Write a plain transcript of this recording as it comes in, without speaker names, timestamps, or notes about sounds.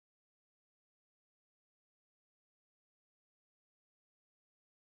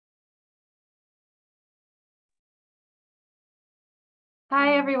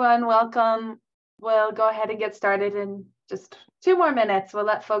Hi, everyone. Welcome. We'll go ahead and get started in just 2 more minutes. We'll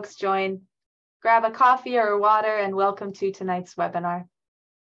let folks join. Grab a coffee or water, and welcome to tonight's webinar.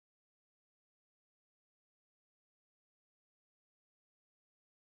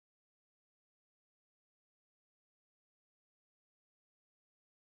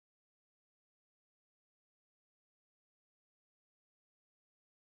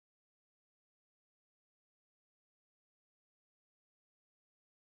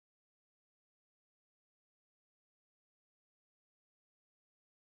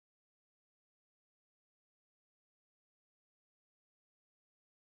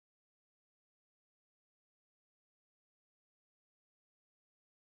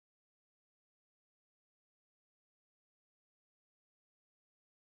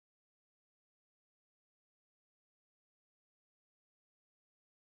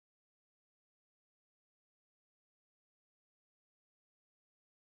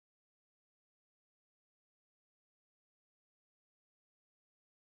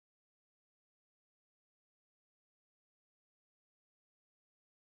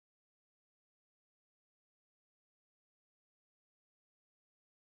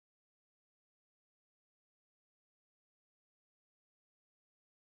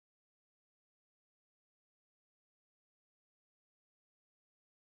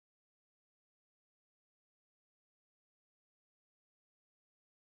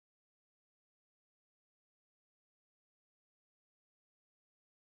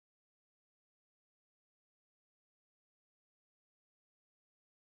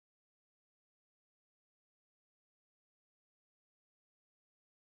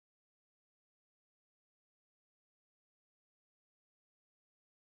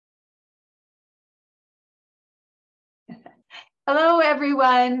 Hello,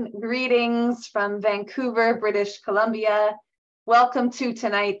 everyone. Greetings from Vancouver, British Columbia. Welcome to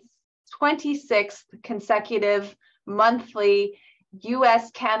tonight's 26th consecutive monthly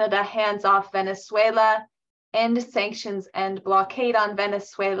US-Canada Hands-Off Venezuela, End Sanctions and Blockade on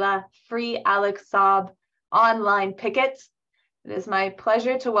Venezuela, Free Alex Saab online picket. It is my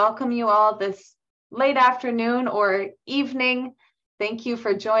pleasure to welcome you all this late afternoon or evening. Thank you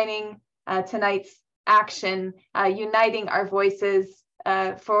for joining tonight's action, uniting our voices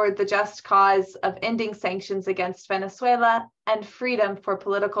for the just cause of ending sanctions against Venezuela and freedom for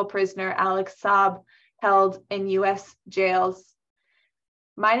political prisoner Alex Saab, held in US jails.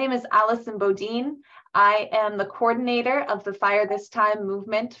 My name is Allison Bodine. I am the coordinator of the Fire This Time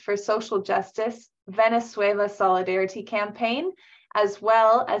movement for social justice Venezuela Solidarity Campaign, as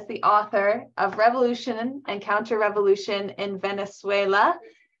well as the author of Revolution and Counter-Revolution in Venezuela,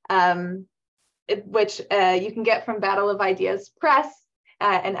 which you can get from Battle of Ideas Press.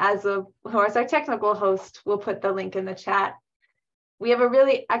 And as our technical host, we'll put the link in the chat. We have a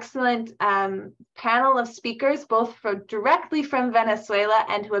really excellent panel of speakers, both directly from Venezuela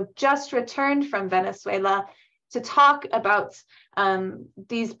and who have just returned from Venezuela, to talk about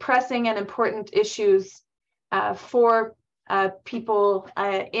these pressing and important issues for people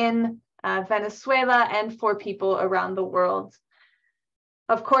in Venezuela and for people around the world.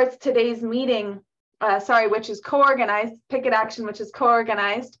 Of course, today's meeting, which is co-organized, Picket Action, which is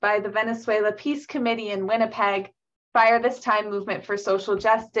co-organized by the Venezuela Peace Committee in Winnipeg, Fire This Time Movement for Social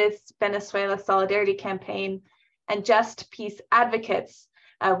Justice, Venezuela Solidarity Campaign, and Just Peace Advocates,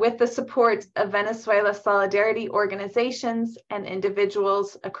 with the support of Venezuela Solidarity organizations and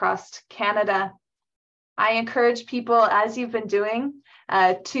individuals across Canada. I encourage people, as you've been doing,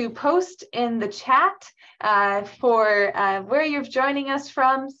 to post in the chat for where you're joining us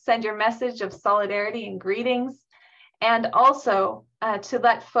from, send your message of solidarity and greetings, and also to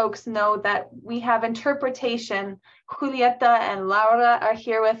let folks know that we have interpretation. Julieta and Laura are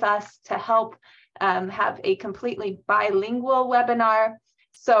here with us to help have a completely bilingual webinar.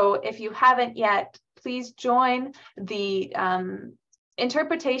 So if you haven't yet, please join the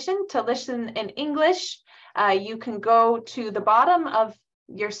interpretation to listen in English. You can go to the bottom of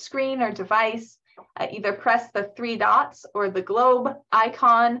your screen or device, either press the 3 dots or the globe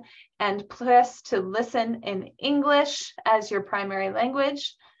icon and press to listen in English as your primary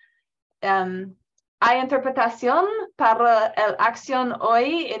language. Hay interpretación para la acción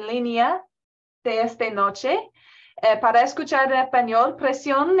hoy en línea de esta noche. Para escuchar en español,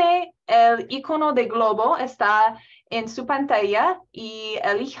 presione el icono de globo, está en su pantalla, y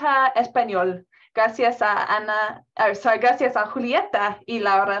elija español. Gracias a gracias a Julieta y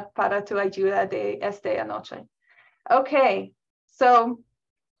Laura para tu ayuda de esta noche. Okay, so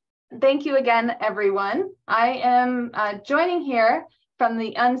thank you again, everyone. I am joining here from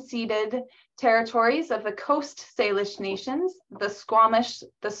the unceded territories of the Coast Salish nations, the Squamish,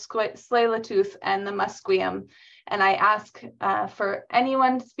 the Tsleil-Waututh, and the Musqueam. And I ask for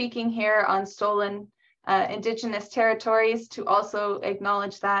anyone speaking here on stolen Indigenous territories to also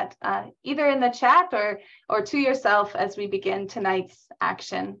acknowledge that either in the chat or to yourself as we begin tonight's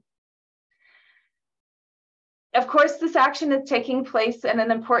action. Of course, this action is taking place in an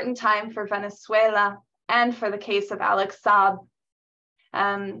important time for Venezuela and for the case of Alex Saab.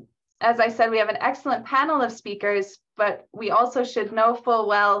 As I said, we have an excellent panel of speakers, but we also should know full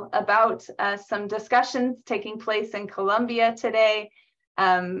well about some discussions taking place in Colombia today,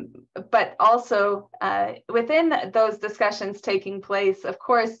 but also within those discussions taking place, of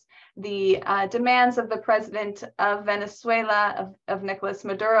course, the demands of the president of Venezuela, of Nicolas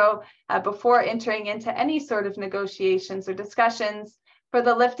Maduro, before entering into any sort of negotiations or discussions for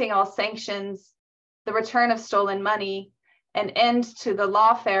the lifting all sanctions, the return of stolen money, an end to the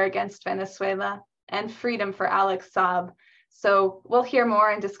lawfare against Venezuela, and freedom for Alex Saab. So we'll hear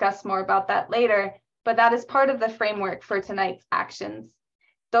more and discuss more about that later, but that is part of the framework for tonight's actions.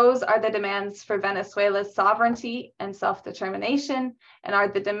 Those are the demands for Venezuela's sovereignty and self-determination, and are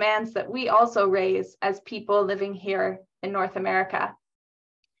the demands that we also raise as people living here in North America.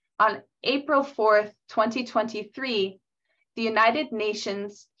 On April 4th, 2023, the United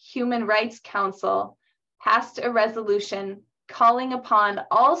Nations Human Rights Council passed a resolution calling upon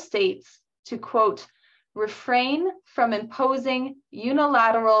all states to, quote, refrain from imposing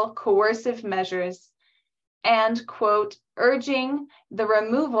unilateral coercive measures and, quote, urging the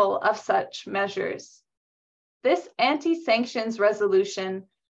removal of such measures. This anti-sanctions resolution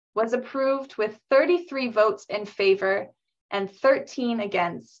was approved with 33 votes in favor and 13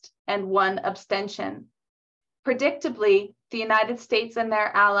 against and 1 abstention. Predictably, the United States and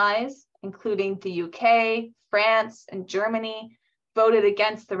their allies, including the UK, France, and Germany, voted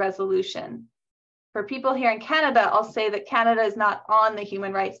against the resolution. For people here in Canada, I'll say that Canada is not on the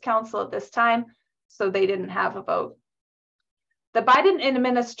Human Rights Council at this time, so they didn't have a vote. The Biden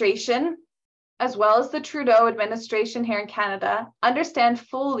administration, as well as the Trudeau administration here in Canada, understand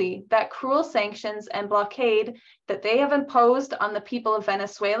fully that cruel sanctions and blockade that they have imposed on the people of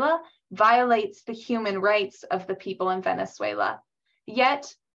Venezuela violates the human rights of the people in Venezuela.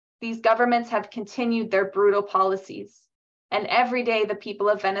 Yet, these governments have continued their brutal policies, and every day the people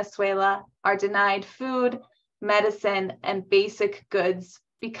of Venezuela are denied food, medicine, and basic goods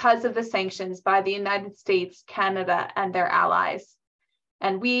because of the sanctions by the United States, Canada, and their allies.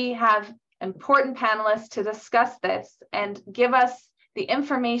 And we have important panelists to discuss this and give us the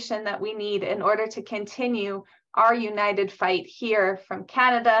information that we need in order to continue our united fight here from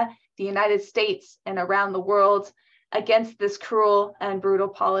Canada, the United States, and around the world against this cruel and brutal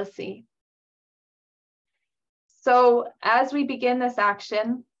policy. So as we begin this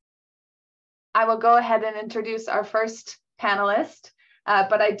action, I will go ahead and introduce our first panelist.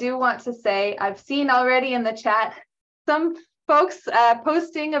 But I do want to say, I've seen already in the chat some folks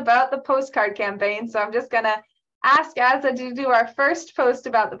posting about the postcard campaign. So I'm just gonna ask Azza to do our first post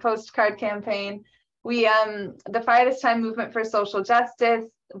about the postcard campaign. We, the Fire This Time Movement for Social Justice,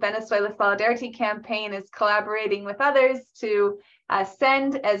 Venezuela Solidarity Campaign is collaborating with others to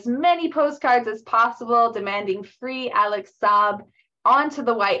send as many postcards as possible demanding free Alex Saab onto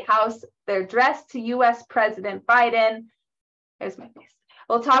the White House. They're addressed to US President Biden. There's my face.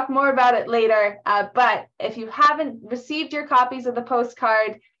 We'll talk more about it later, but if you haven't received your copies of the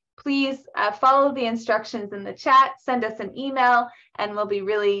postcard, please follow the instructions in the chat, send us an email, and we'll be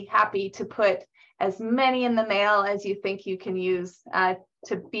really happy to put as many in the mail as you think you can use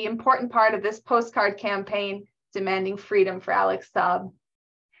to be an important part of this postcard campaign demanding freedom for Alex Saab.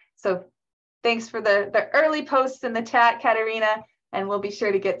 So thanks for the early posts in the chat, Katerina, and we'll be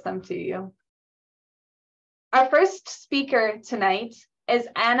sure to get some to you. Our first speaker tonight is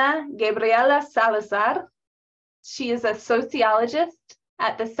Gabriela Salazar. She is a sociologist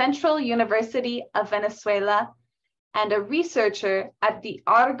at the Central University of Venezuela and a researcher at the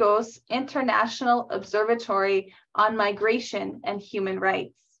ARGOS International Observatory on Migration and Human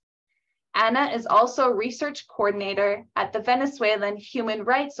Rights. Ana is also research coordinator at the Venezuelan human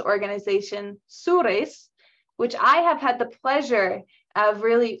rights organization Jurists, which I have had the pleasure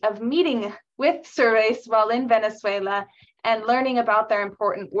of meeting with Jurists while in Venezuela and learning about their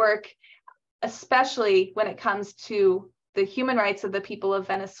important work, especially when it comes to the human rights of the people of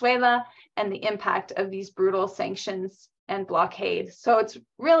Venezuela and the impact of these brutal sanctions and blockade. So it's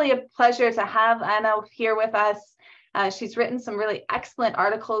really a pleasure to have Ana here with us. She's written some really excellent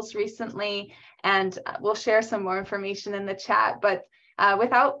articles recently, and we'll share some more information in the chat. But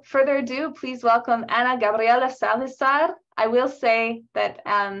without further ado, please welcome Ana Gabriela Salazar. I will say that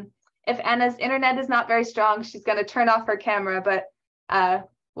If Anna's internet is not very strong, she's going to turn off her camera, but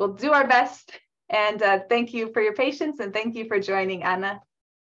we'll do our best. And thank you for your patience and thank you for joining, Anna.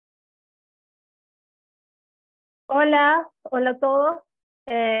 Hola, hola a todos.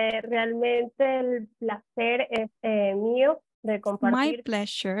 Realmente el placer es mío de compartir. My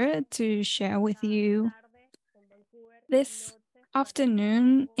pleasure to share with you this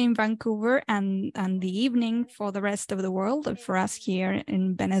afternoon in Vancouver and the evening for the rest of the world, for us here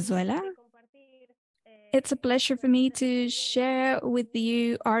in Venezuela. It's a pleasure for me to share with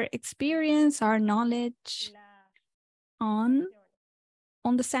you our experience, our knowledge on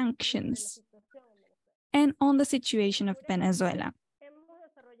the sanctions and on the situation of Venezuela.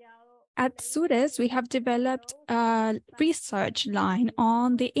 At Jurists, we have developed a research line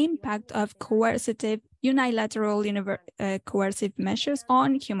on the impact of unilateral coercive measures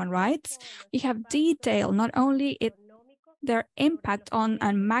on human rights. We have detailed not only their impact on a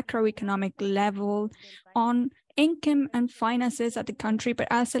macroeconomic level, on income and finances at the country, but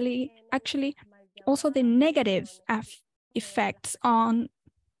actually also the negative effects on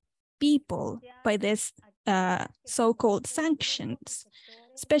people by this so-called sanctions,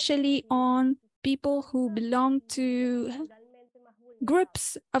 especially on people who belong to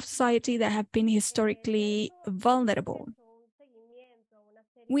groups of society that have been historically vulnerable.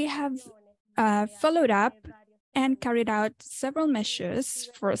 We have followed up and carried out several measures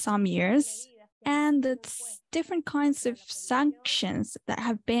for some years, and it's different kinds of sanctions that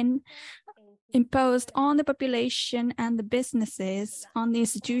have been imposed on the population and the businesses, on the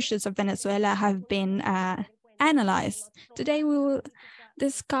institutions of Venezuela have been analyzed. Today we will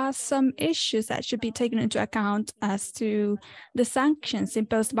discuss some issues that should be taken into account as to the sanctions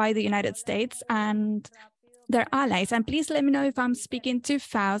imposed by the United States and their allies. And please let me know if I'm speaking too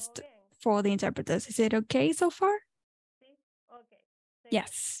fast for the interpreters. Is it okay so far?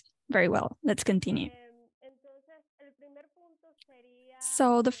 Yes, very well. Let's continue.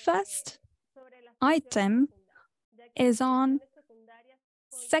 So the first item is on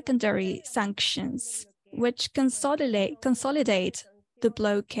secondary sanctions, which consolidate the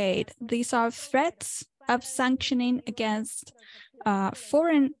blockade. These are threats of sanctioning against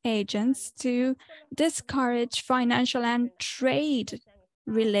foreign agents to discourage financial and trade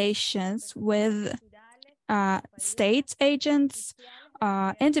relations with state agents,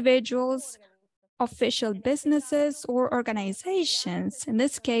 individuals, official businesses, or organizations. In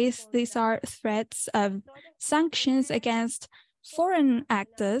this case, these are threats of sanctions against foreign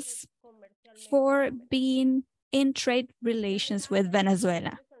actors for being in trade relations with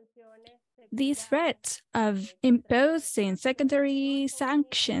Venezuela. These threats of imposing secondary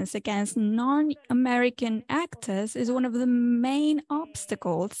sanctions against non-American actors is one of the main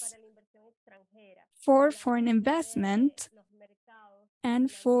obstacles for foreign investment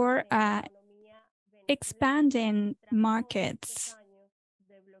and for expanding markets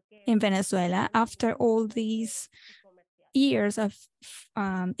in Venezuela after all these years of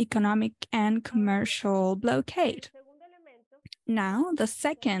economic and commercial blockade. Now, the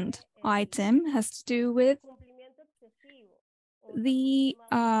second item has to do with the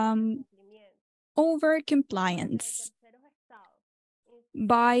over-compliance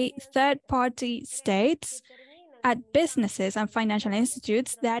by third-party states at businesses and financial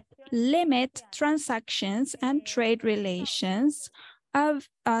institutes that limit transactions and trade relations of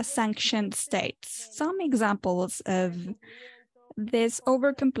sanctioned states. Some examples of this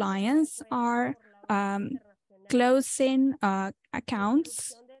overcompliance are closing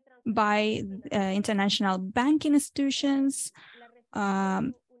accounts by international banking institutions,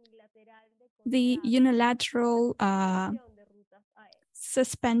 the unilateral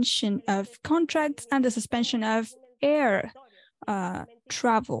suspension of contracts, and the suspension of air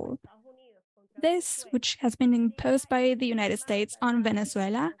travel. This, which has been imposed by the United States on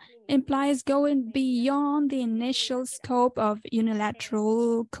Venezuela, implies going beyond the initial scope of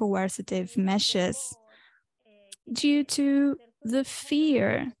unilateral coercive measures due to the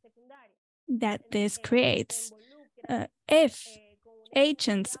fear that this creates. If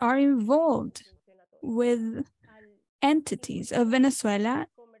agents are involved with entities of Venezuela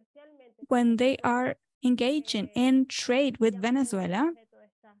when they are engaging in trade with Venezuela,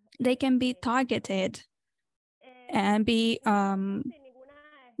 they can be targeted and be the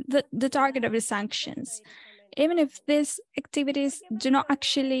target of the sanctions, even if these activities do not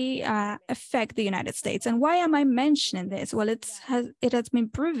actually affect the United States. And why am I mentioning this? Well, it has been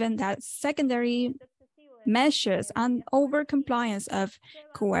proven that secondary measures and over-compliance of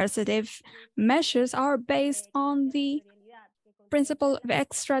coercive measures are based on the principle of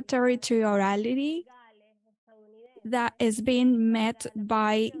extraterritoriality, that is being met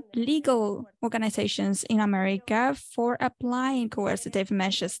by legal organizations in America for applying coercive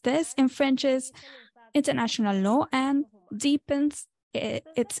measures. This infringes international law and deepens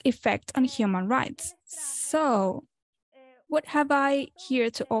its effect on human rights. So, what have I here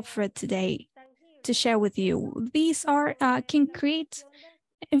to offer today to share with you? These are concrete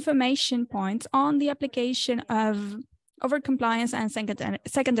information points on the application of overcompliance and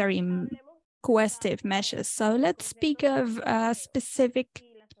secondary coercive measures. So let's speak of a specific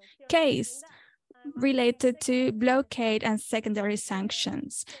case related to blockade and secondary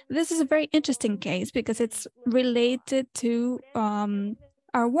sanctions. This is a very interesting case because it's related to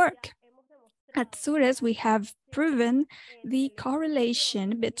our work. At Jurists, we have proven the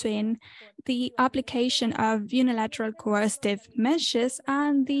correlation between the application of unilateral coercive measures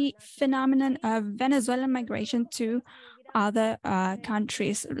and the phenomenon of Venezuelan migration to other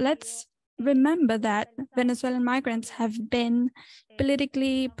countries. Let's remember that Venezuelan migrants have been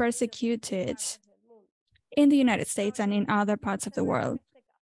politically persecuted in the United States and in other parts of the world.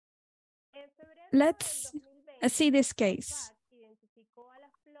 Let's see this case.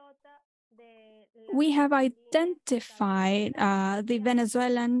 We have identified the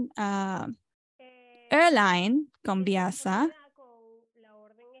Venezuelan airline, Conviasa,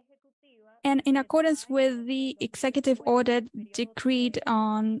 and in accordance with the executive order decreed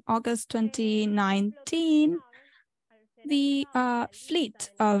on August 2019, the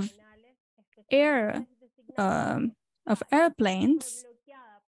fleet of airplanes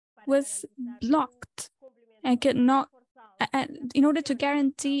was blocked and could not, in order to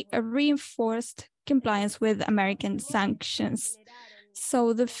guarantee a reinforced compliance with American sanctions.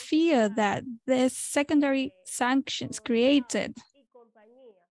 So the fear that this secondary sanctions created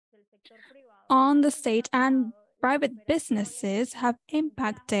on the state and private businesses have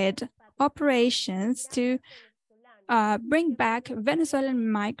impacted operations to bring back Venezuelan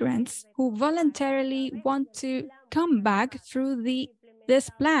migrants who voluntarily want to come back through this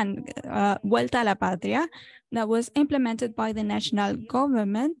plan, Vuelta a la Patria, that was implemented by the national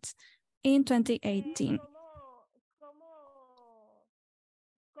government in 2018.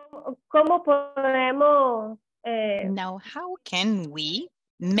 Now, how can we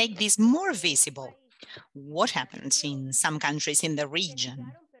make this more visible? What happens in some countries in the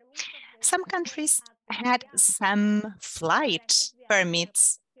region? Some countries had some flight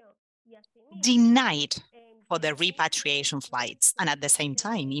permits denied for the repatriation flights. And at the same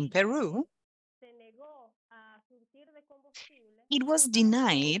time, in Peru, it was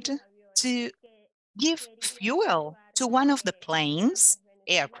denied to give fuel to one of the planes,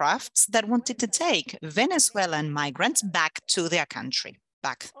 aircrafts, that wanted to take Venezuelan migrants back to their country,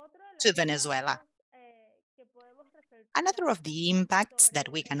 back to Venezuela. Another of the impacts that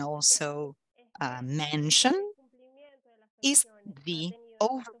we can also mention is the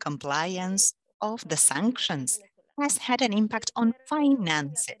overcompliance of the sanctions has had an impact on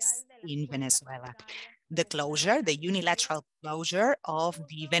finances in Venezuela. The closure, the unilateral closure of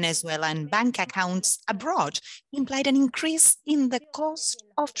the Venezuelan bank accounts abroad implied an increase in the cost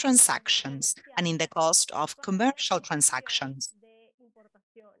of transactions and in the cost of commercial transactions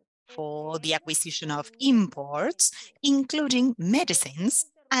for the acquisition of imports, including medicines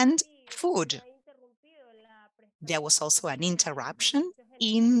and food. There was also an interruption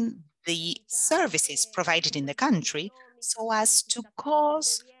in the services provided in the country so as to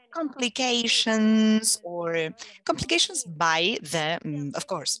cause complications by the, of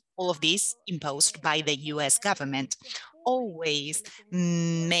course, all of this imposed by the US government, always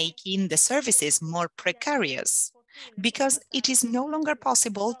making the services more precarious because it is no longer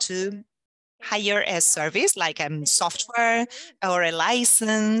possible to hire a service like software or a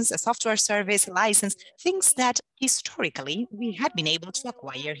license, a software service license, things that historically we had been able to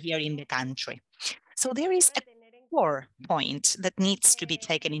acquire here in the country. So there is a core point that needs to be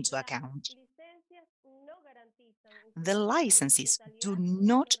taken into account. The licenses do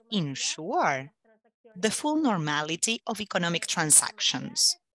not ensure the full normality of economic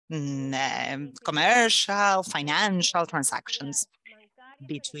transactions, commercial, financial transactions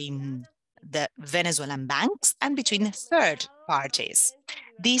between the Venezuelan banks and between third parties.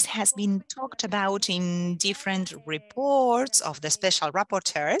 This has been talked about in different reports of the special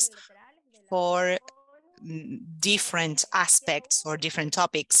rapporteurs for different aspects or different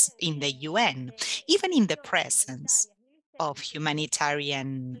topics in the UN, even in the presence of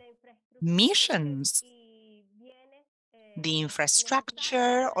humanitarian missions. The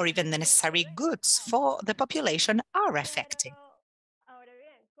infrastructure or even the necessary goods for the population are affected.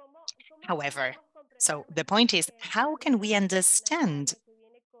 However, so the point is, how can we understand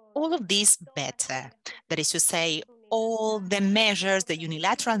all of this better. That is to say, all the measures, the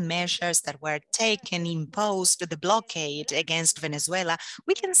unilateral measures that were taken, imposed, the blockade against Venezuela,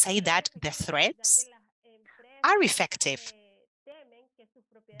 we can say that the threats are effective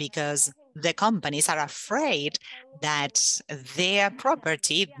because the companies are afraid that their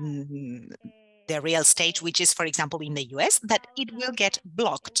property, the real estate, which is, for example, in the US, that it will get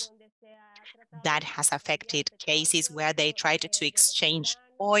blocked. That has affected cases where they tried to exchange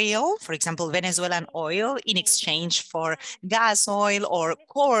oil, for example, Venezuelan oil, in exchange for gas oil or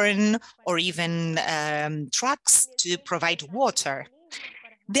corn, or even trucks to provide water.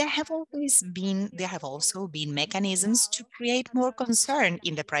 There have also been mechanisms to create more concern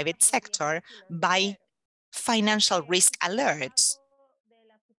in the private sector by financial risk alerts.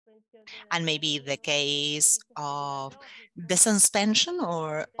 And maybe the case of the suspension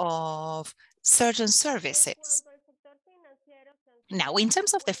or of certain services. Now, in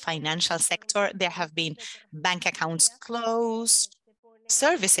terms of the financial sector, there have been bank accounts closed,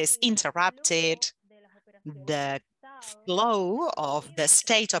 services interrupted, the flow of the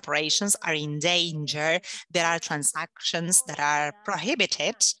state operations are in danger. There are transactions that are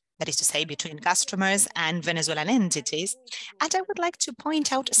prohibited, that is to say, between customers and Venezuelan entities. And I would like to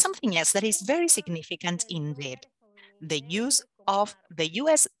point out something else that is very significant indeed: the use of the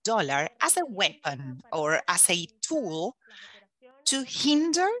US dollar as a weapon or as a tool to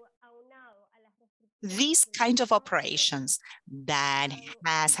hinder these kind of operations that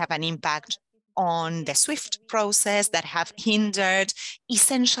have an impact on the SWIFT process, that have hindered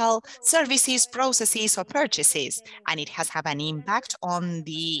essential services, processes, or purchases. And it has had an impact on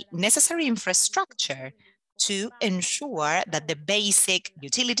the necessary infrastructure to ensure that the basic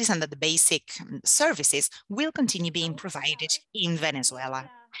utilities and that the basic services will continue being provided in Venezuela.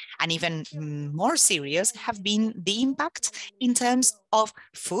 And even more serious have been the impact in terms of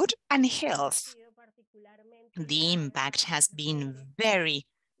food and health. The impact has been very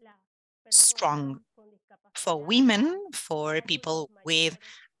strong for women, for people with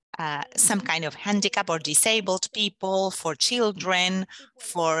some kind of handicap or disabled people, for children,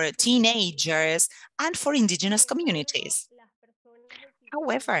 for teenagers, and for indigenous communities.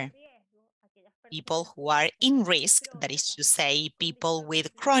 However, people who are in risk, that is to say, people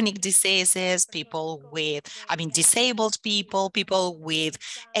with chronic diseases, people with, disabled people, people with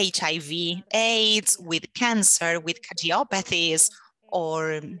HIV, AIDS, with cancer, with cardiopathies,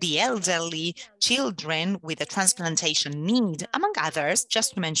 or the elderly, children with a transplantation need, among others,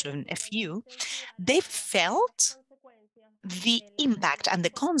 just to mention a few, they felt the impact and the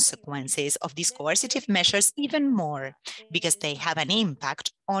consequences of these coercive measures even more, because they have an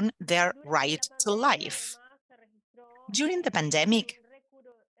impact on their right to life. During the pandemic,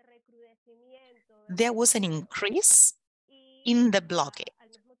 there was an increase in the blockade.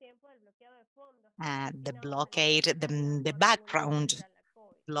 The background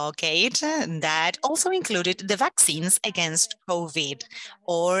blockade that also included the vaccines against COVID,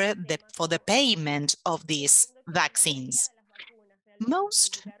 or for the payment of these vaccines.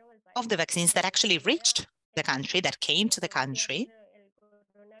 Most of the vaccines that actually reached the country, that came to the country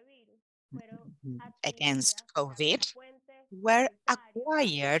against COVID, were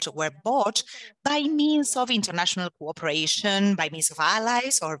acquired, were bought by means of international cooperation, by means of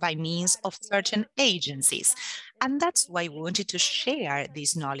allies, or by means of certain agencies. And that's why we wanted to share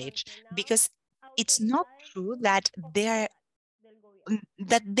this knowledge, because it's not true that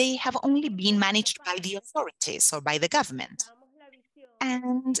they have only been managed by the authorities or by the government.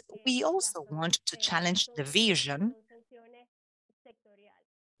 And we also want to challenge the vision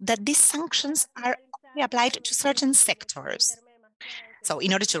that these sanctions are only applied to certain sectors. So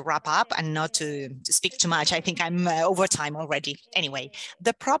in order to wrap up and not to speak too much, I think I'm over time already. Anyway,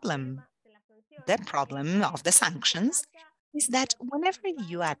 the problem of the sanctions is that whenever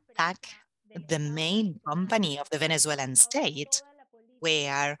you attack the main company of the Venezuelan state,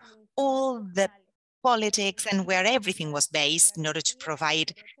 where all the politics and where everything was based in order to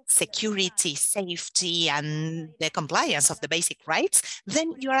provide security, safety, and the compliance of the basic rights,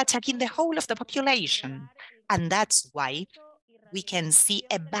 then you are attacking the whole of the population. And that's why we can see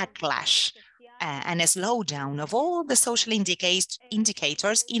a backlash and a slowdown of all the social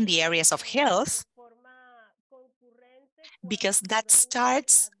indicators in the areas of health, because that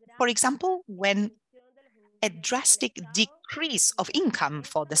starts, for example, when a drastic decrease of income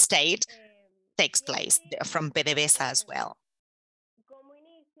for the state takes place from PDVSA as well.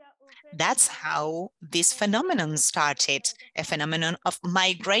 That's how this phenomenon started, a phenomenon of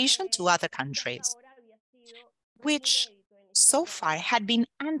migration to other countries, which so far had been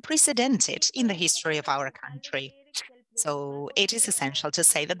unprecedented in the history of our country. So it is essential to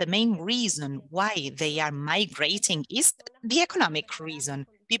say that the main reason why they are migrating is the economic reason.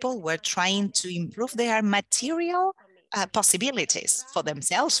 People were trying to improve their material possibilities for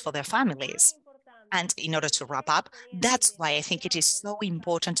themselves, for their families. And in order to wrap up, that's why I think it is so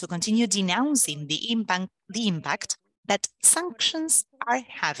important to continue denouncing the impact that sanctions are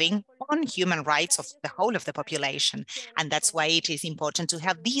having on human rights of the whole of the population. And that's why it is important to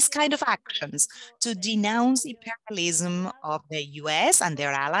have these kind of actions to denounce imperialism of the US and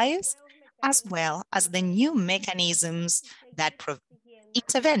their allies, as well as the new mechanisms that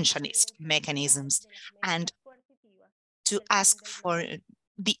interventionist mechanisms, and to ask for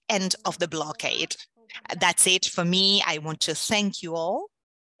the end of the blockade. That's it for me. I want to thank you all.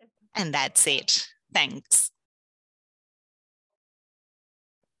 And that's it. Thanks.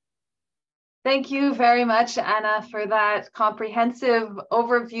 Thank you very much, Anna, for that comprehensive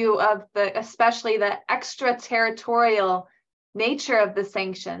overview of especially the extraterritorial nature of the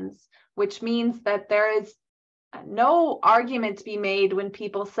sanctions, which means that there is no argument to be made when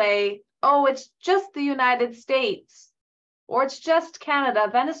people say, oh, it's just the United States, or it's just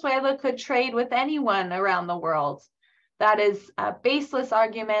Canada. Venezuela could trade with anyone around the world. That is a baseless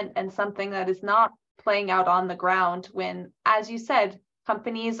argument and something that is not playing out on the ground when, as you said,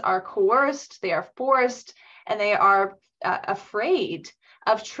 companies are coerced, they are forced, and they are afraid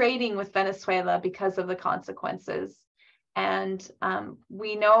of trading with Venezuela because of the consequences. And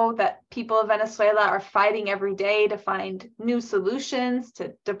we know that people of Venezuela are fighting every day to find new solutions,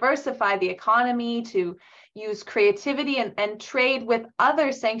 to diversify the economy, to use creativity and trade with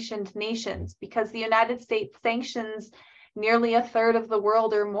other sanctioned nations, because the United States sanctions nearly a third of the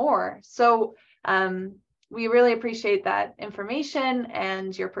world or more. So we really appreciate that information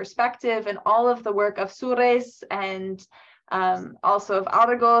and your perspective and all of the work of Sures and also of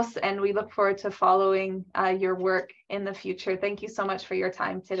ARGOS, and we look forward to following your work in the future. Thank you so much for your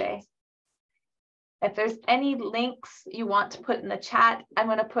time today. If there's any links you want to put in the chat, I'm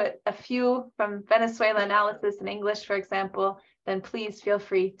going to put a few from Venezuela Analysis in English, for example, then please feel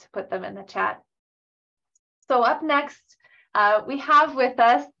free to put them in the chat. So up next, we have with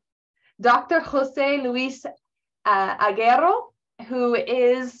us Dr. Jose Luis AGÜERO, who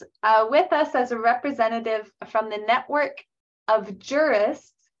is with us as a representative from the network of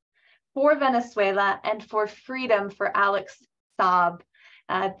Jurists for Venezuela and for Freedom for Alex Saab.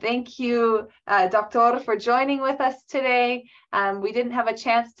 Thank you, Doctor, for joining with us today. We didn't have a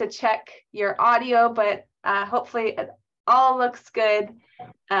chance to check your audio, but hopefully it all looks good.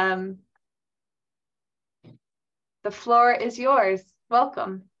 The floor is yours.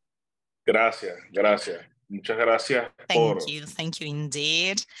 Welcome. Gracias, gracias. Muchas gracias. Thank you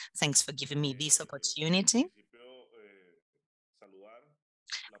indeed. Thanks for giving me this opportunity.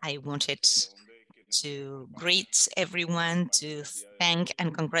 I wanted to greet everyone, to thank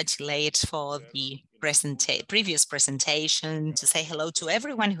and congratulate for the previous presentation, to say hello to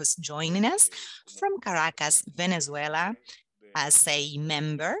everyone who's joining us from Caracas, Venezuela, as a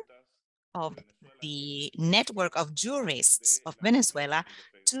member of the network of jurists of Venezuela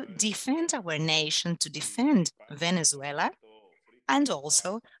to defend our nation, to defend Venezuela, and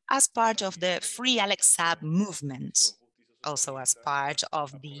also as part of the Free Alex Saab movement. Also as part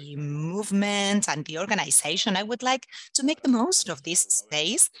of the movement and the organization, I would like to make the most of this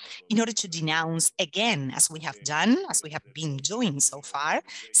space in order to denounce again, as we have done, as we have been doing so far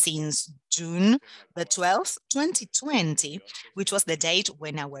since June the 12th, 2020, which was the date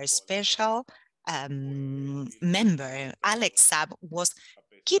when our special member, Alex Saab, was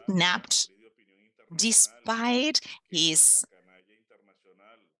kidnapped despite his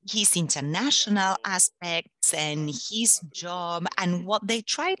international aspects and his job and what they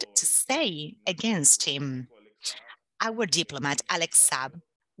tried to say against him. Our diplomat, Alex Saab,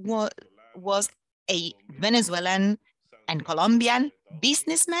 was a Venezuelan and Colombian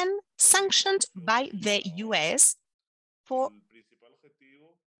businessman sanctioned by the US for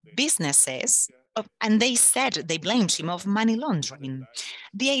businesses, and they said they blamed him of money laundering.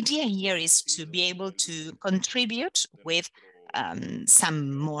 The idea here is to be able to contribute with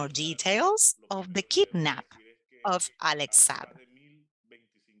some more details of the kidnap of Alex Saab.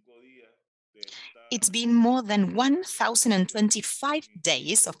 It's been more than 1,025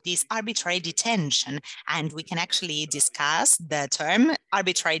 days of this arbitrary detention, and we can actually discuss the term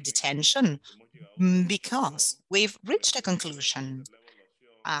arbitrary detention because we've reached a conclusion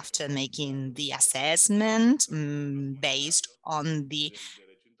after making the assessment based on the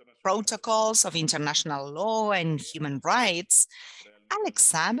protocols of international law and human rights.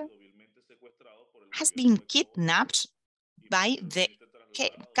 Alex Saab has been kidnapped by the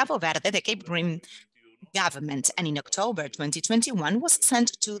Cabo Verde, the Cape Green government, and in October 2021 was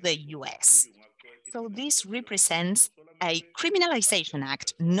sent to the US. So this represents a criminalization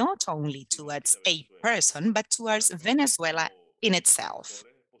act, not only towards a person, but towards Venezuela in itself.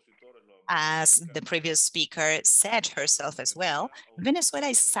 As the previous speaker said herself as well, Venezuela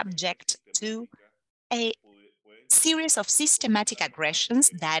is subject to a series of systematic aggressions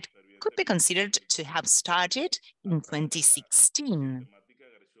that could be considered to have started in 2016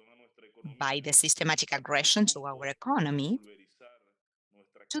 by the systematic aggression to our economy,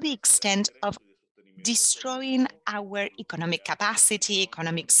 to the extent of destroying our economic capacity,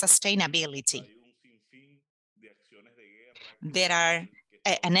 economic sustainability. There are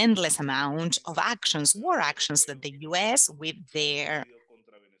an endless amount of actions, war actions that the US with their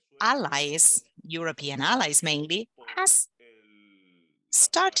allies, European allies mainly, has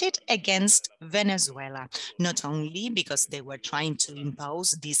started against Venezuela, not only because they were trying to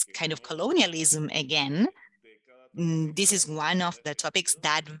impose this kind of colonialism again. This is one of the topics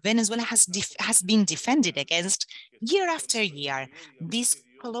that Venezuela has been defended against year after year. This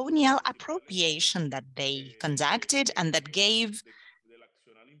colonial appropriation that they conducted and that gave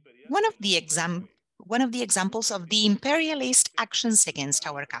one of the examples of the imperialist actions against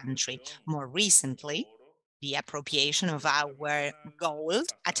our country. More recently, the appropriation of our gold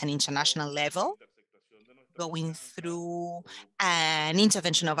at an international level, going through an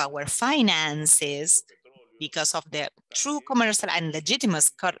intervention of our finances because of the true commercial and legitimate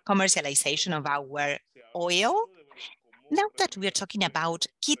commercialization of our oil. Now that we're talking about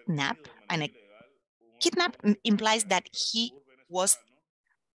kidnap, and kidnap implies that he was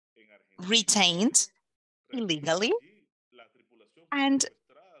retained illegally, and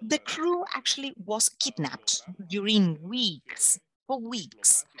the crew actually was kidnapped during weeks, for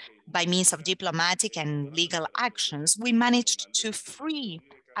weeks. By means of diplomatic and legal actions, we managed to free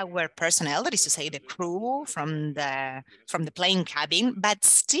our personnel, that is to say the crew, from the plane cabin, but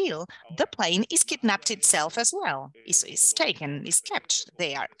still the plane is kidnapped itself as well, is taken, is kept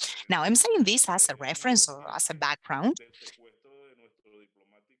there. Now I'm saying this as a reference or as a background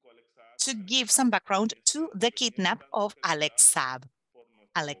to give some background to the kidnap of Alex Saab.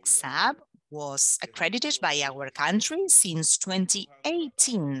 Alex Saab was accredited by our country since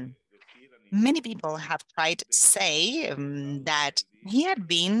 2018. Many people have tried to say that he had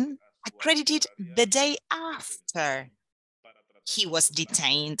been accredited the day after he was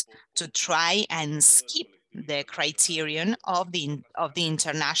detained to try and skip the criterion of the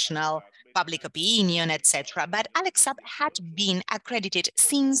international public opinion, etc. But Alex Saab had been accredited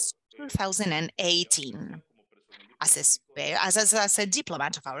since 2018 as a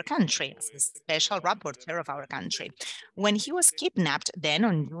diplomat of our country, as a special rapporteur of our country. When he was kidnapped then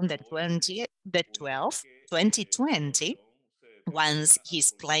on June the 12th, 2020, once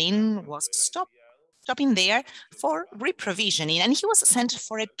his plane was stopping there for reprovisioning, and he was sent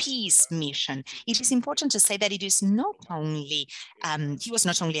for a peace mission. It is important to say that it is not only, he was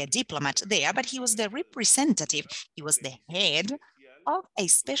not only a diplomat there, but he was the representative, he was the head of a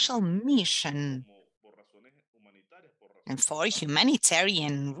special mission. And for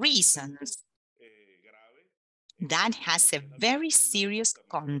humanitarian reasons, that has a very serious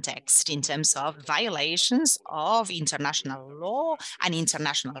context in terms of violations of international law and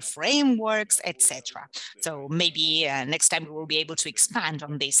international frameworks, etc. So maybe next time we will be able to expand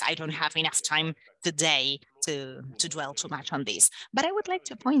on this. I don't have enough time today to dwell too much on this. But I would like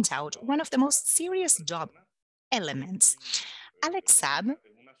to point out one of the most serious job elements. Alex Saab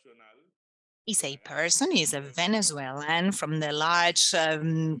is a person, is a Venezuelan from the large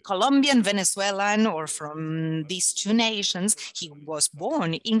Colombian Venezuelan, or from these two nations. He was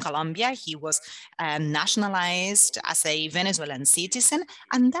born in Colombia. He was nationalized as a Venezuelan citizen.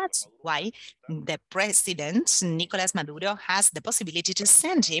 And that's why the president, Nicolás Maduro, has the possibility to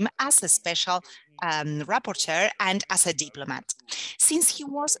send him as a special rapporteur and as a diplomat. Since he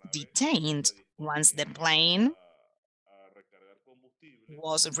was detained once the plane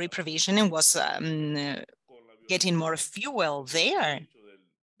was reprovisioning, was getting more fuel there,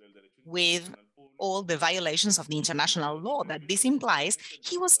 with all the violations of the international law that this implies,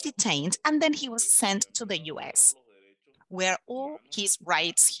 he was detained and then he was sent to the US, where all his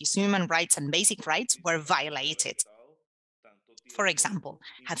rights, his human rights and basic rights were violated. For example,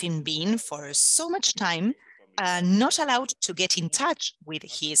 having been for so much time not allowed to get in touch with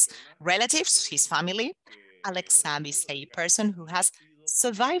his relatives, his family. Alex Saab is a person who has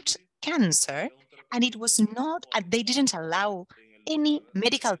survived cancer, and it was not, they didn't allow any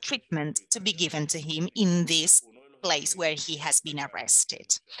medical treatment to be given to him in this place where he has been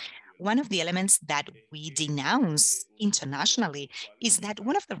arrested. one of the elements that we denounce internationally is that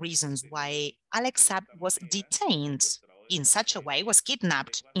one of the reasons why Alex Saab was detained in such a way, was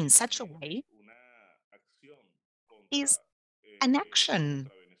kidnapped in such a way, is an action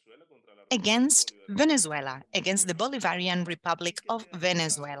against Venezuela, against the Bolivarian Republic of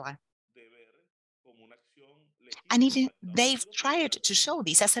Venezuela. And they've tried to show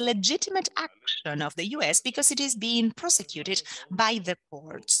this as a legitimate action of the US because it is being prosecuted by the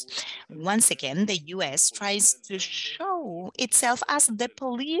courts. Once again, the US tries to show itself as the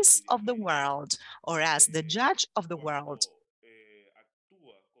police of the world or as the judge of the world,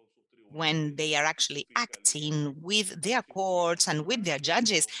 when they are actually acting with their courts and with their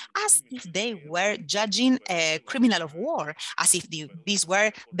judges as if they were judging a criminal of war, as if these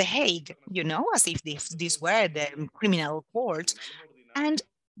were The Hague, you know, as if these were the criminal court. And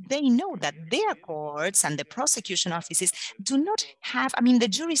they know that their courts and the prosecution offices do not have, I mean, the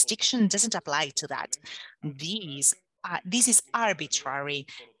jurisdiction doesn't apply to that. This is arbitrary,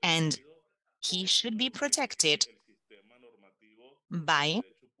 and he should be protected by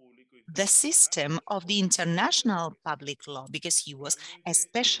the system of the international public law, because he was a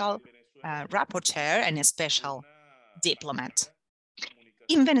special rapporteur and a special diplomat.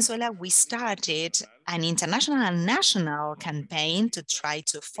 In Venezuela, we started an international and national campaign to try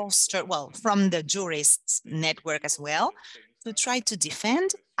to foster, well, from the Jurists network as well, to try to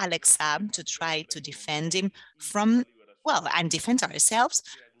defend Alex Saab, to try to defend him from, well, and defend ourselves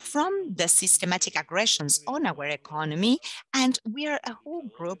from the systematic aggressions on our economy. And we are a whole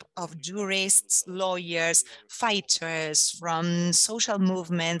group of jurists, lawyers, fighters from social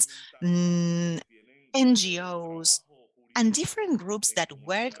movements, NGOs, and different groups that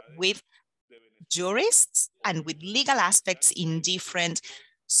work with jurists and with legal aspects in different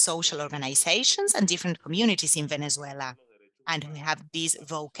social organizations and different communities in Venezuela. And we have this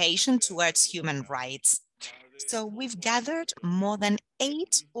vocation towards human rights. So we've gathered more than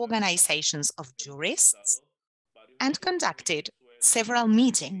 8 organizations of jurists and conducted several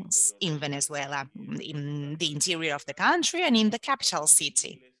meetings in Venezuela, in the interior of the country and in the capital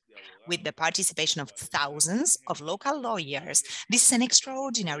city, with the participation of thousands of local lawyers. This is an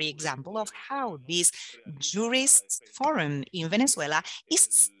extraordinary example of how this jurists forum in Venezuela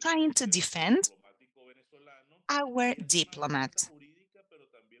is trying to defend our diplomat.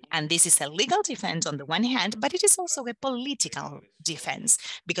 And this is a legal defense on the one hand, but it is also a political defense,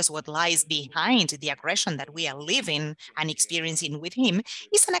 because what lies behind the aggression that we are living and experiencing with him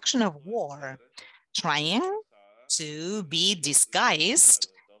is an action of war, trying to be disguised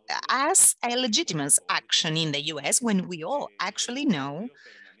as a legitimate action in the US, when we all actually know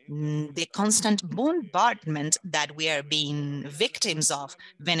the constant bombardment that we are being victims of,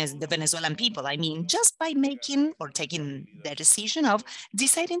 the Venezuelan people. I mean, just by making or taking the decision of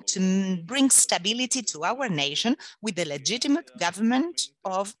deciding to bring stability to our nation with the legitimate government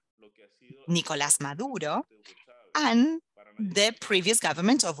of Nicolás Maduro and the previous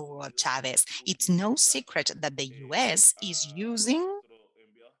government of Hugo Chavez. It's no secret that the US is using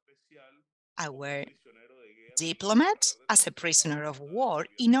our diplomat as a prisoner of war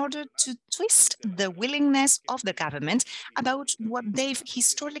in order to twist the willingness of the government about what they've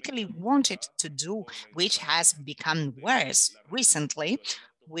historically wanted to do, which has become worse recently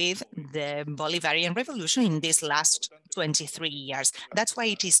with the Bolivarian Revolution in these last 23 years. That's why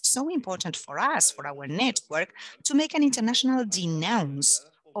it is so important for us, for our network, to make an international denounce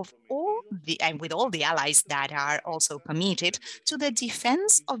of all and with all the allies that are also committed to the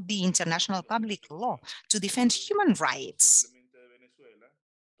defense of the international public law, to defend human rights.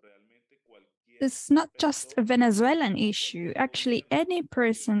 It's not just a Venezuelan issue. Actually, any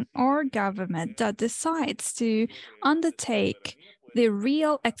person or government that decides to undertake the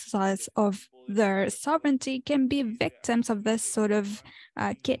real exercise of their sovereignty can be victims of this sort of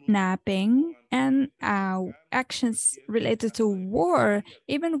kidnapping and actions related to war,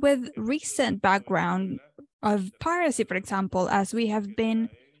 even with recent background of piracy, for example, as we have been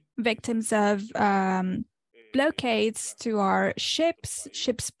victims of blockades to our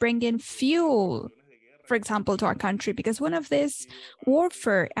ships bringing fuel, for example, to our country, because one of these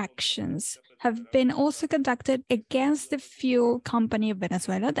warfare actions have been also conducted against the fuel company of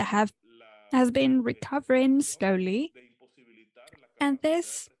Venezuela that has been recovering slowly. And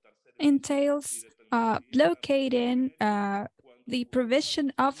this entails blockading the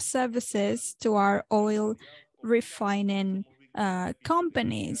provision of services to our oil refining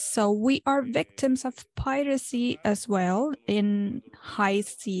companies. So we are victims of piracy as well in high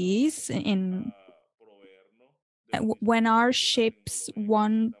seas, when our ships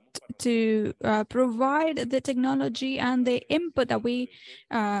want to provide the technology and the input that we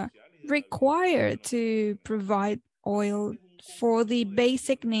required to provide oil for the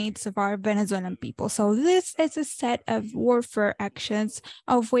basic needs of our Venezuelan people. So this is a set of warfare actions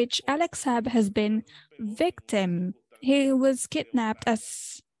of which Alex Saab has been victim. He was kidnapped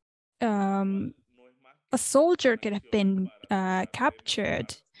as a soldier could have been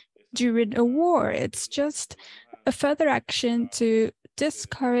captured during a war. It's just a further action to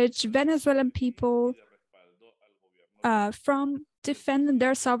discourage Venezuelan people from defending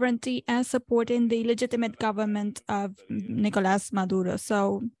their sovereignty and supporting the legitimate government of Nicolás Maduro.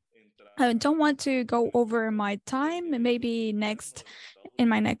 So I don't want to go over my time. Maybe in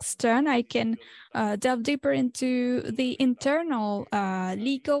my next turn, I can delve deeper into the internal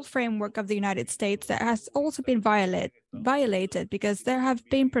legal framework of the United States that has also been violated, because there have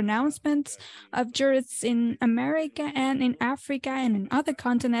been pronouncements of jurists in America and in Africa and in other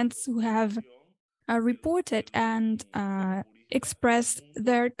continents who have reported and expressed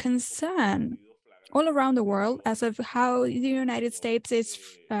their concern all around the world as of how the United States is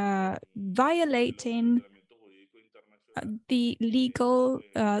violating the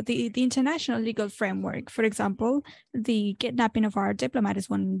international legal framework. For example, the kidnapping of our diplomat is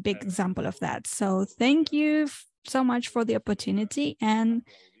one big example of that. So thank you so much for the opportunity. And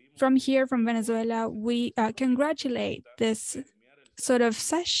from here, from Venezuela, we congratulate this sort of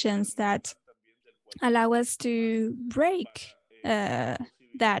sessions that allow us to break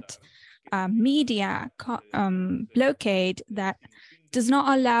that media blockade that does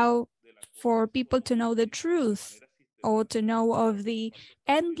not allow for people to know the truth or to know of the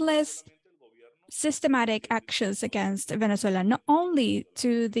endless systematic actions against Venezuela, not only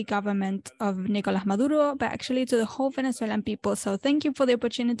to the government of Nicolás Maduro, but actually to the whole Venezuelan people. So thank you for the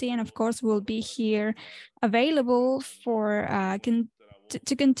opportunity. And of course, we'll be here available for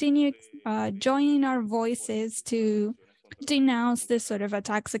to continue joining our voices to denounce this sort of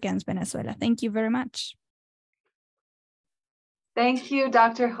attacks against Venezuela. Thank you very much. Thank you,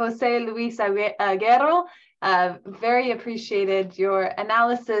 Dr. Jose Luis AGÜERO. Very appreciated your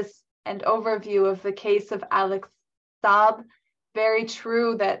analysis and overview of the case of Alex Saab. Very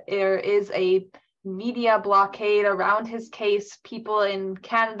true that there is a media blockade around his case. People in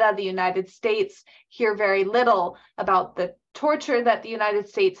Canada, the United States, hear very little about the torture that the United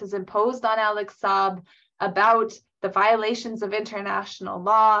States has imposed on Alex Saab, about the violations of international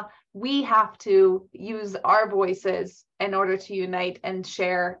law. We have to use our voices in order to unite and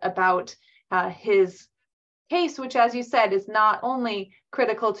share about his case, which, as you said, is not only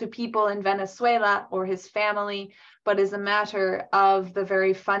critical to people in Venezuela or his family, but is a matter of the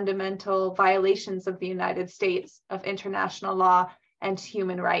very fundamental violations of the United States, of international law and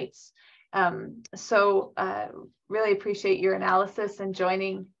human rights. So really appreciate your analysis and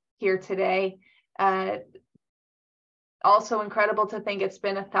joining here today. Also incredible to think it's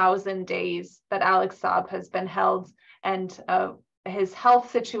been 1,000 days that Alex Saab has been held, and his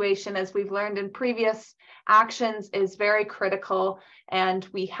health situation, as we've learned in previous actions, is very critical, and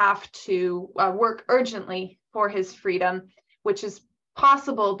we have to work urgently for his freedom, which is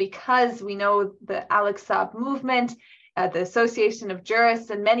possible because we know the Alex Saab movement, the Association of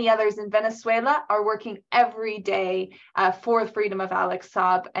Jurists, and many others in Venezuela are working every day for the freedom of Alex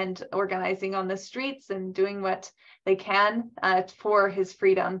Saab and organizing on the streets and doing what they can for his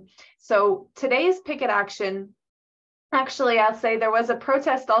freedom. So today's picket action, actually, I'll say there was a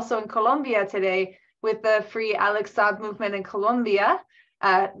protest also in Colombia today with the Free Alex Saab movement in Colombia,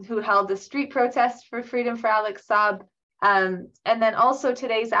 who held a street protest for freedom for Alex Saab. And then also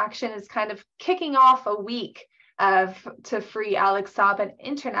today's action is kind of kicking off a week to free Alex Saab, an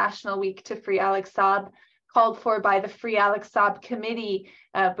international week to free Alex Saab, called for by the Free Alex Saab Committee,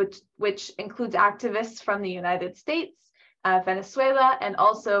 which includes activists from the United States, Venezuela, and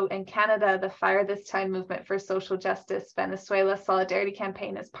also in Canada, the Fire This Time movement for social justice Venezuela solidarity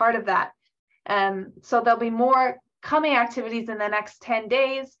campaign is part of that. So there'll be more coming activities in the next 10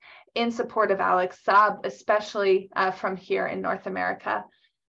 days in support of Alex Saab, especially from here in North America.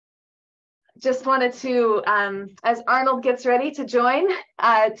 Just wanted to, as Arnold gets ready to join,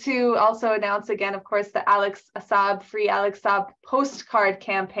 to also announce again, of course, the Alex Saab, Free Alex Saab postcard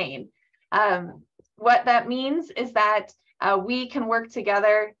campaign. What that means is that we can work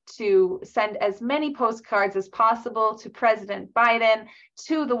together to send as many postcards as possible to President Biden,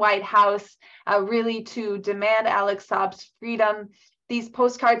 to the White House, really to demand Alex Saab's freedom. These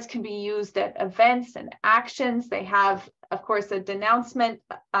postcards can be used at events and actions. They have, of course, a denouncement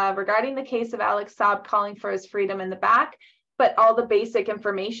regarding the case of Alex Saab, calling for his freedom in the back, but all the basic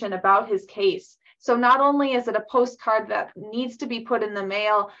information about his case. So not only is it a postcard that needs to be put in the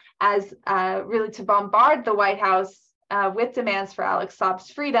mail as really to bombard the White House with demands for Alex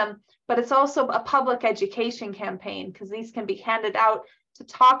Saab's freedom, but it's also a public education campaign because these can be handed out to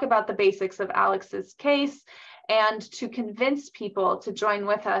talk about the basics of Alex's case and to convince people to join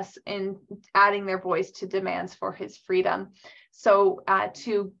with us in adding their voice to demands for his freedom. So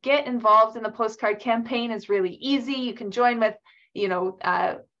to get involved in the postcard campaign is really easy. You can join with,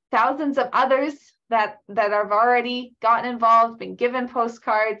 thousands of others that have already gotten involved, been given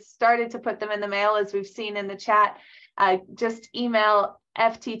postcards, started to put them in the mail, as we've seen in the chat. Just email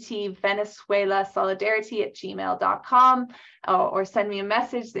fttvenezuelasolidarity@gmail.com or send me a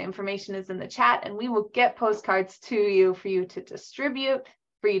message. The information is in the chat, and we will get postcards to you for you to distribute,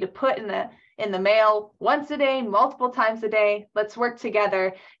 for you to put in the mail once a day, multiple times a day. Let's work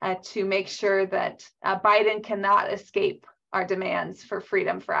together to make sure that Biden cannot escape our demands for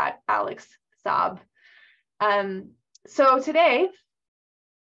freedom for Alex Saab. So today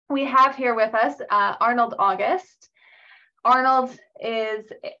we have here with us ARNOLD AUGUST. ARNOLD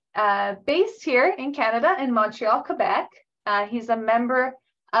is based here in Canada, in Montreal, Quebec. He's a member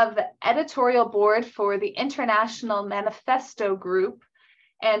of the Editorial Board for the International Manifesto Group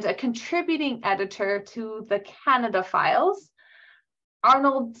and a contributing editor to the Canada Files.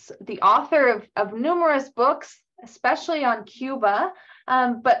 ARNOLD's the author of numerous books, especially on Cuba,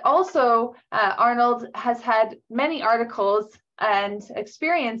 but also ARNOLD has had many articles and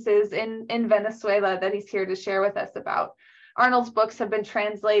experiences in Venezuela that he's here to share with us about. ARNOLD's books have been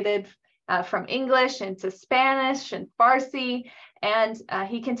translated from English into Spanish and Farsi, and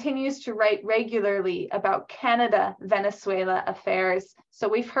he continues to write regularly about Canada-Venezuela affairs. So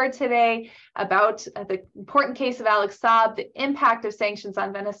we've heard today about the important case of Alex Saab, the impact of sanctions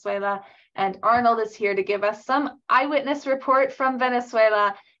on Venezuela, and ARNOLD is here to give us some eyewitness report from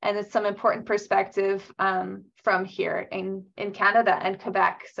Venezuela and some important perspective from here in Canada and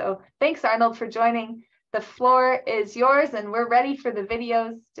Quebec. So thanks, ARNOLD, for joining. The floor is yours, and we're ready for the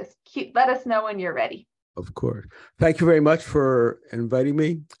videos. Just let us know when you're ready. Of course. Thank you very much for inviting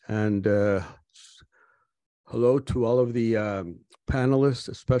me. And hello to all of the panelists,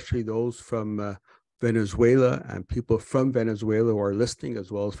 especially those from Venezuela and people from Venezuela who are listening, as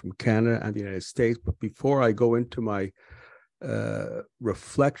well as from Canada and the United States. But before I go into my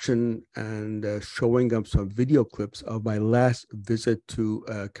reflection and showing up some video clips of my last visit to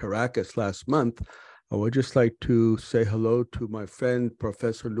Caracas last month, I would just like to say hello to my friend,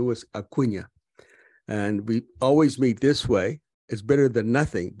 Professor Luis Acuña. And we always meet this way. It's better than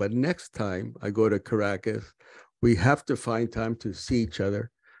nothing. But next time I go to Caracas, we have to find time to see each other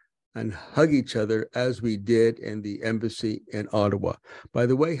and hug each other as we did in the embassy in Ottawa. By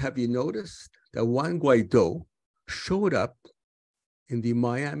the way, have you noticed that Juan Guaido showed up in the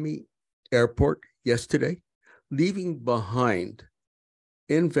Miami airport yesterday, leaving behind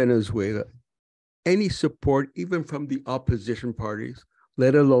in Venezuela any support, even from the opposition parties,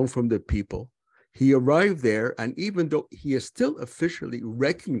 let alone from the people? He arrived there, and even though he is still officially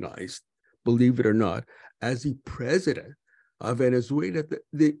recognized, believe it or not, as the president of Venezuela,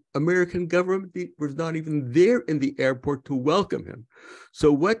 the American government was not even there in the airport to welcome him.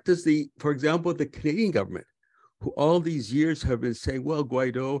 So what does for example, the Canadian government, who all these years have been saying, well,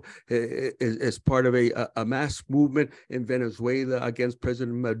 Guaido is part of a mass movement in Venezuela against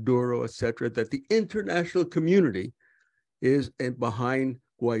President Maduro, et cetera, that the international community is behind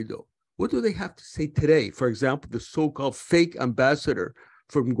Guaido. What do they have to say today? For example, the so-called fake ambassador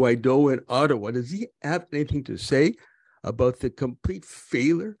from Guaido in Ottawa, does he have anything to say about the complete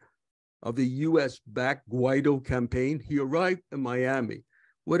failure of the US-backed Guaido campaign? He arrived in Miami.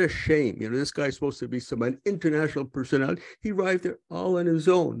 What a shame. This guy's supposed to be an international personality. He arrived there all on his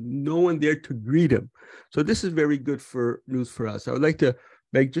own, no one there to greet him. So this is very good news for us. I would like to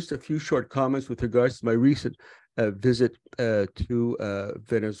make just a few short comments with regards to my recent visit to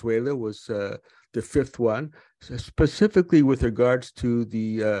Venezuela. Was the fifth one, specifically with regards to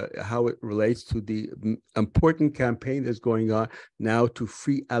how it relates to the important campaign that's going on now to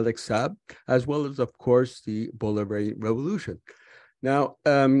free Alex Saab, as well as, of course, the Bolivarian Revolution. Now,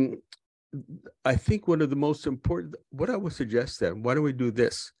 I think one of the most important, what I would suggest then, why don't we do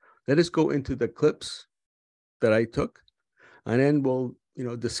this? Let us go into the clips that I took, and then we'll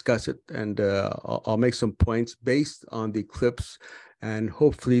discuss it, and I'll make some points based on the clips, and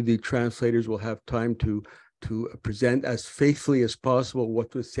hopefully the translators will have time to present as faithfully as possible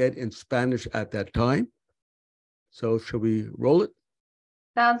what was said in Spanish at that time. So shall we roll it?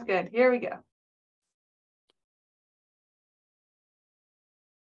 Sounds good. Here we go.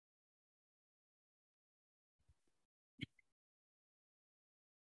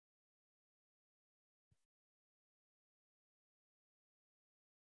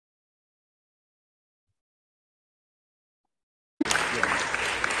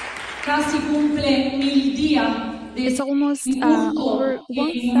 It's almost over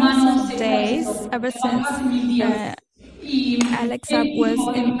 1,000 days ever since Alex Saab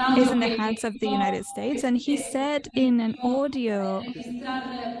is in the hands of the United States, and he said in an audio.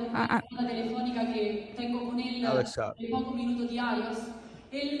 Alex Saab.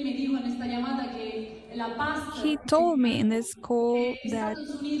 He told me in this call that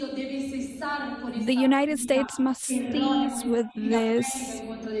the United States must cease with this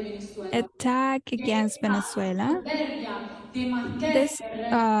attack against Venezuela. This,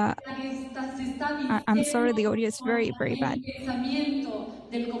 I'm sorry, the audio is very, very bad.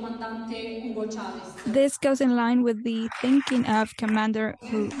 This goes in line with the thinking of Commander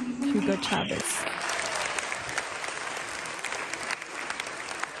Hugo Chavez.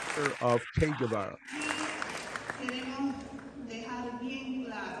 Of Che Guevara.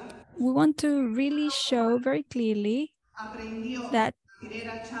 We want to really show very clearly that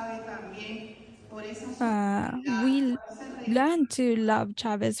we learned to love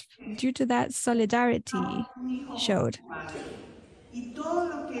Chavez due to that solidarity he showed.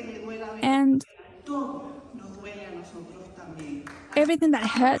 And everything that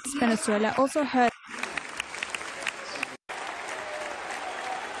hurts Venezuela also hurts.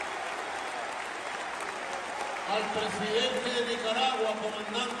 Al presidente de Nicaragua,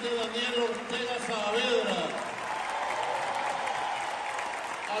 comandante Daniel Ortega Saavedra.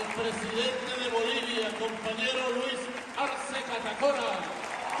 Al presidente de Bolivia, compañero Luis Arce Catacora.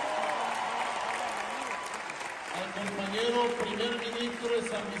 Al compañero primer ministro de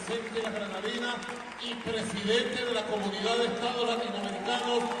San Vicente de la Granadina y presidente de la Comunidad de Estados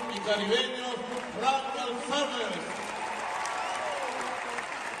Latinoamericanos y Caribeños, Frank Alzheimer.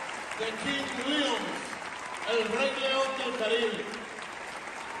 The King Leon, el Rey León del Caribe.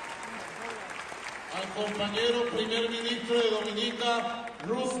 Al compañero primer ministro de Dominica,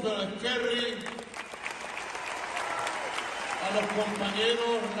 Roosevelt Kerry. A los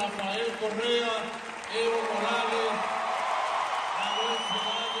compañeros Rafael Correa, Evo Morales, Manuel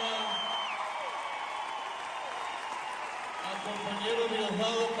Zelaya. Al compañero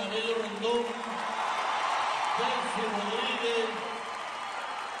Diosdado Cabello Rondón, Delcy Rodríguez.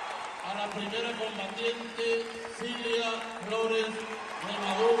 A la primera combatiente, Cilia Flores de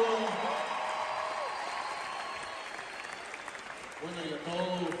Maduro. Bueno, y a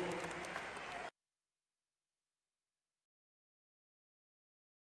todos.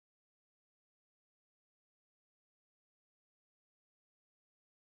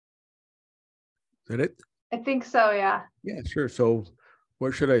 Is that it? I think so, yeah. Yeah, sure. So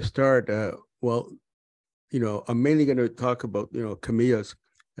where should I start? Well, I'm mainly going to talk about, Camilla's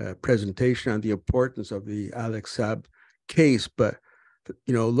presentation on the importance of the Alex Saab case. But,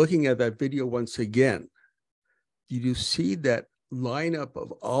 looking at that video once again, you see that lineup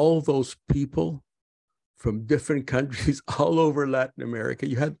of all those people from different countries all over Latin America.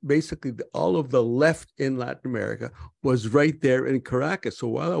 You had basically all of the left in Latin America was right there in Caracas. So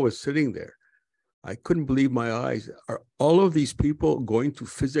while I was sitting there, I couldn't believe my eyes. Are all of these people going to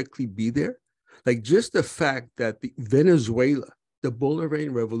physically be there? Like just the fact that the Venezuela, the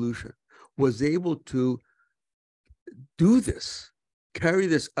Bolivarian Revolution, was able to do this, carry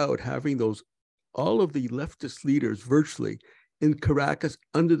this out, having all of the leftist leaders virtually in Caracas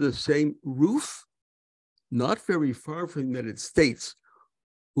under the same roof, not very far from the United States,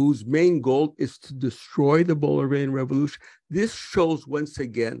 whose main goal is to destroy the Bolivarian Revolution. This shows once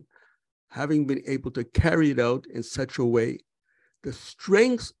again, having been able to carry it out in such a way, the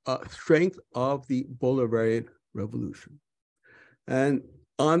strength of the Bolivarian Revolution. And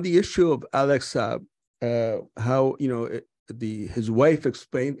on the issue of Alex Saab, how his wife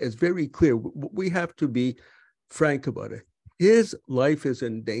explained, is very clear. We have to be frank about it. His life is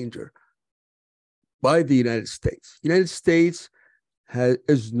in danger by the United States. The United States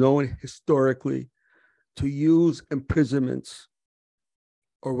is known historically to use imprisonments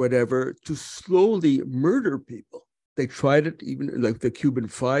or whatever to slowly murder people. They tried it even like the Cuban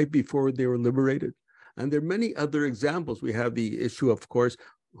Five before they were liberated. And there are many other examples. We have the issue, of course,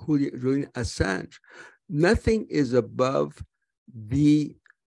 Julian Assange. Nothing is above the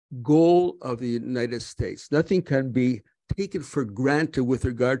goal of the United States. Nothing can be taken for granted with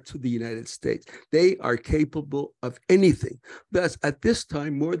regard to the United States. They are capable of anything. Thus, at this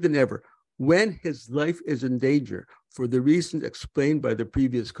time, more than ever, when his life is in danger, for the reasons explained by the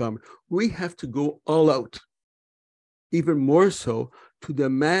previous comment, we have to go all out, even more so to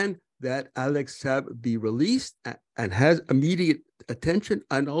demand that Alex Saab be released and has immediate attention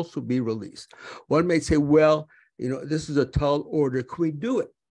and also be released. One may say, well, this is a tall order. Can we do it?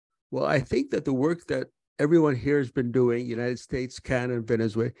 Well, I think that the work that everyone here has been doing, United States, Canada, and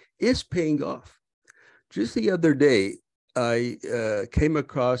Venezuela, is paying off. Just the other day, I came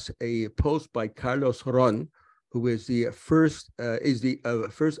across a post by Carlos Ron, who is the first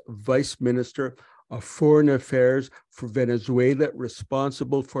Vice Minister of Foreign Affairs for Venezuela,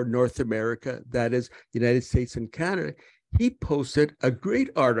 responsible for North America, that is, United States and Canada. He posted a great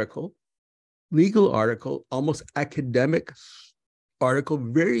article, legal article, almost academic article,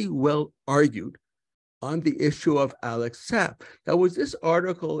 very well argued on the issue of Alex Saab. Now, was this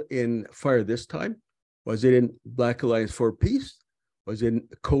article in Fire This Time? Was it in Black Alliance for Peace? Was it in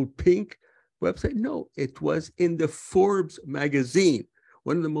Code Pink website? No, it was in the Forbes magazine,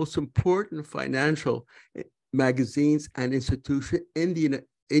 one of the most important financial magazines and institutions in the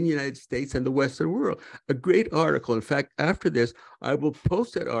United States and the Western world. A great article. In fact, after this, I will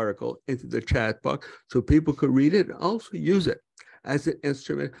post that article into the chat box so people could read it and also use it as an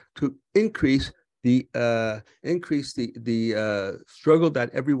instrument to increase the struggle that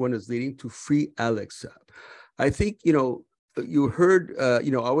everyone is leading to free Alex Saab. I think, you heard, I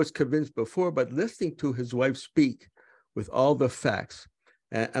was convinced before, but listening to his wife speak with all the facts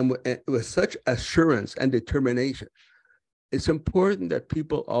and with such assurance and determination, it's important that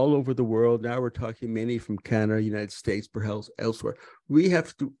people all over the world, now we're talking mainly from Canada, United States, perhaps elsewhere, we have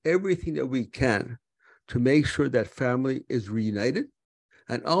to do everything that we can to make sure that family is reunited,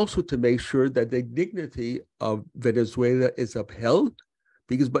 and also to make sure that the dignity of Venezuela is upheld,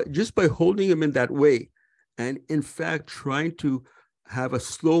 because just by holding him in that way, and in fact trying to have a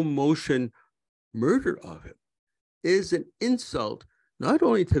slow motion murder of him, is an insult not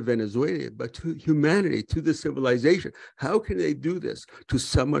only to Venezuela, but to humanity, to the civilization. How can they do this to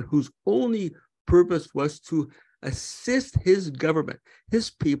someone whose only purpose was to assist his government,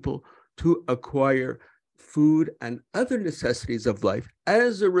 his people, to acquire food and other necessities of life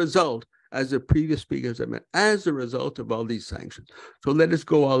as a result, as the previous speakers have meant, as a result of all these sanctions? So let us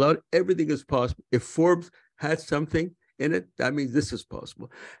go all out. Everything is possible. If Forbes had something in it, that means this is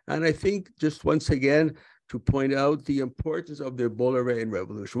possible. And I think, just once again, to point out the importance of the Bolivarian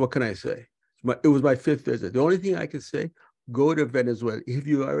Revolution. What can I say? It was my 5th visit. The only thing I can say, go to Venezuela. If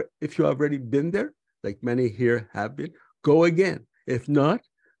you have already been there, like many here have been, go again. If not,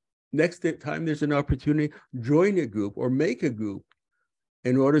 next time there's an opportunity, join a group or make a group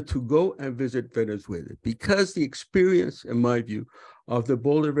in order to go and visit Venezuela. Because the experience, in my view, of the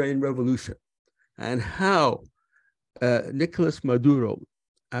Bolivarian Revolution and how Nicolas Maduro,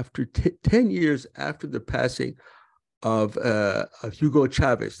 after 10 years after the passing of Hugo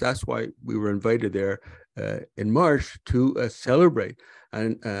Chavez, that's why we were invited there in March to celebrate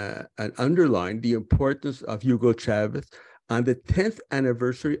and underline the importance of Hugo Chavez on the 10th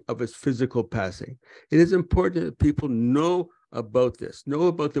anniversary of his physical passing. It is important that people know about this, know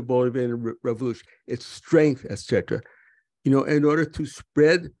about the Bolivarian Revolution, its strength, etc., in order to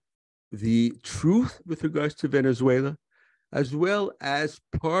spread the truth with regards to Venezuela, as well as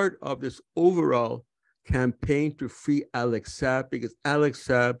part of this overall campaign to free Alex Saab, because Alex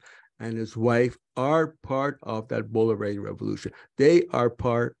Saab and his wife are part of that Bolivarian Revolution. They are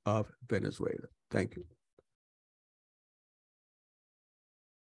part of Venezuela. Thank you.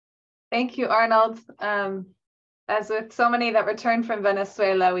 Thank you, Arnold. As with so many that returned from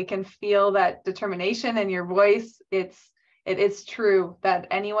Venezuela, we can feel that determination in your voice. It is true that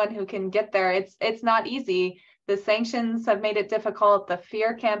anyone who can get there, it's not easy. The sanctions have made it difficult. The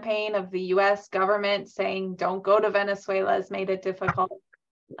fear campaign of the US government saying don't go to Venezuela has made it difficult.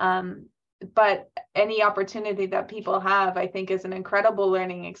 But any opportunity that people have, I think, is an incredible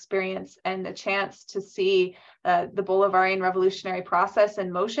learning experience and a chance to see the Bolivarian revolutionary process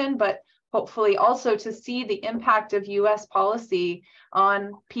in motion, but hopefully also to see the impact of US policy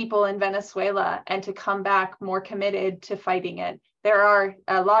on people in Venezuela and to come back more committed to fighting it. There are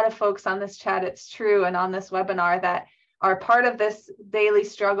a lot of folks on this chat, it's true, and on this webinar that are part of this daily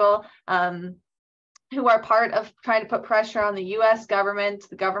struggle, who are part of trying to put pressure on the US government,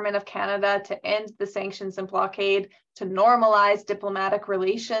 the government of Canada, to end the sanctions and blockade, to normalize diplomatic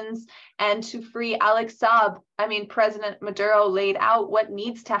relations, and to free Alex Saab. I mean, President Maduro laid out what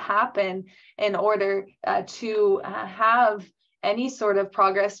needs to happen in order to have any sort of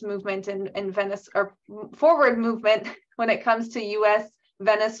progress movement in Venezuela, or forward movement when it comes to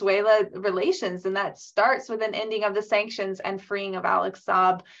US-Venezuela relations. And that starts with an ending of the sanctions and freeing of Alex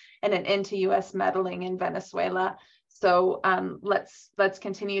Saab and an end to US meddling in Venezuela. So let's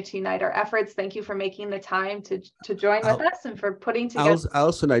continue to unite our efforts. Thank you for making the time to join with us and for putting together.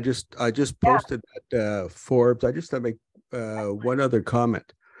 Alison, I just posted that Forbes. I just want to make one other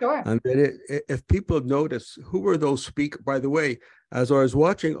comment. Sure. And that if people notice, who were those speakers? By the way, as I was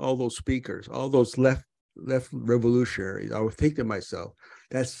watching all those speakers, all those left left revolutionaries, I would think to myself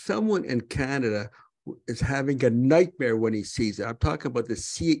that someone in Canada is having a nightmare when he sees it. I'm talking about the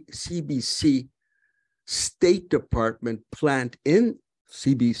CBC State Department plant in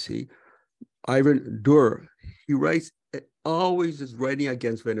CBC, Ivan Durer. He writes, always is writing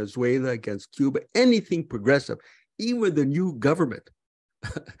against Venezuela, against Cuba, anything progressive, even the new government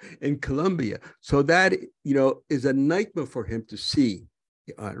in Colombia. So that, you know, is a nightmare for him to see.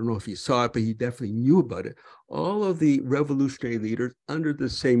 I don't know if he saw it, but he definitely knew about it. All of the revolutionary leaders under the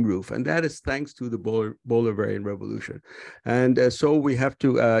same roof, and that is thanks to the Bolivarian Revolution. And so we have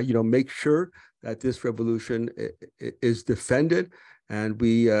to, you know, make sure that this revolution is defended, and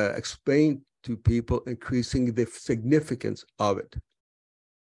we explain to people increasing the significance of it.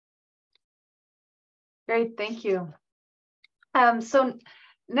 Great, thank you. So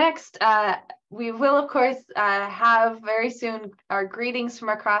next, we will, of course, have very soon our greetings from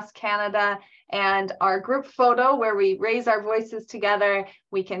across Canada and our group photo where we raise our voices together,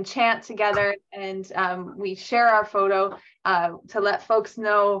 we can chant together, and we share our photo to let folks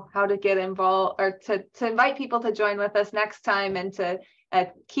know how to get involved, or to invite people to join with us next time, and to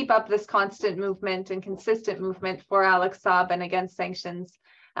keep up this constant movement and consistent movement for Alex Saab and against sanctions.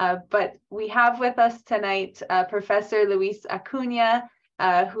 But we have with us tonight Professor Luis Acuña,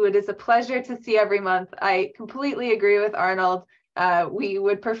 who it is a pleasure to see every month. I completely agree with Arnold. We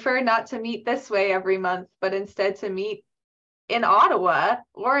would prefer not to meet this way every month, but instead to meet in Ottawa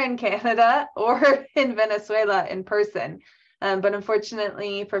or in Canada or in Venezuela in person. But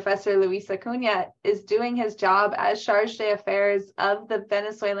unfortunately, Professor Luis Acuña is doing his job as Charge d'Affaires of the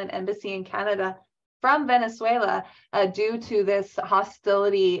Venezuelan Embassy in Canada from Venezuela due to this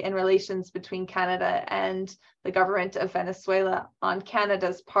hostility in relations between Canada and the government of Venezuela on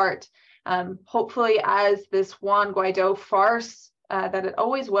Canada's part. Hopefully, as this Juan Guaido farce that it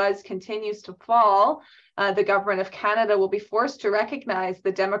always was continues to fall, the government of Canada will be forced to recognize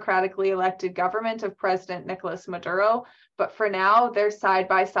the democratically elected government of President Nicolas Maduro. But for now, they're side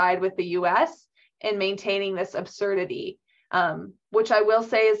by side with the US in maintaining this absurdity, which I will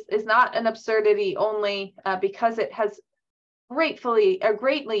say is not an absurdity only because it has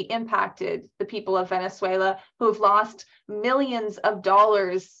greatly impacted the people of Venezuela, who have lost millions of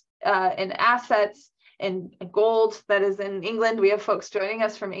dollars in assets and gold that is in England. We have folks joining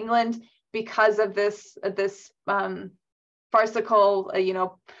us from England because of this farcical,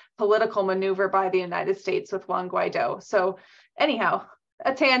 political maneuver by the United States with Juan Guaido. So anyhow,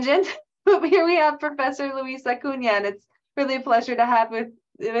 a tangent, but here we have Professor Luis Acuña, and it's really a pleasure to have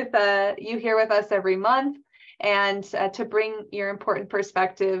you here with us every month, and to bring your important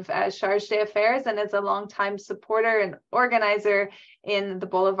perspective as Charge d'Affaires and as a longtime supporter and organizer in the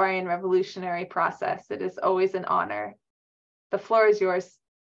Bolivarian revolutionary process. It is always an honor. The floor is yours.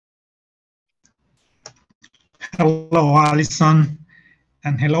 Hello, Alison,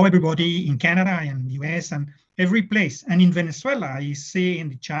 and hello, everybody in Canada and US and every place. And in Venezuela, I see in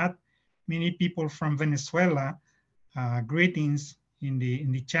the chat many people from Venezuela. Greetings in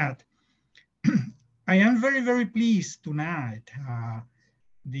the chat. I am very, very pleased tonight.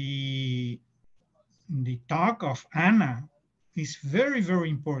 The talk of Anna is very, very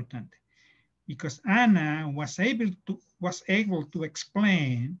important, because Anna was able to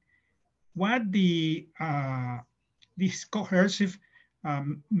explain what these coercive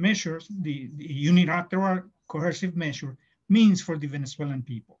measures, the unilateral coercive measure, means for the Venezuelan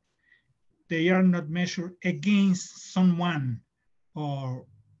people. They are not measured against someone or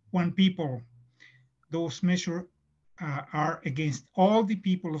one people. Those measures are against all the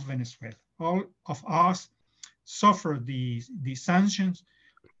people of Venezuela. All of us suffer the sanctions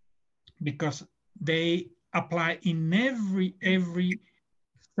because they apply in every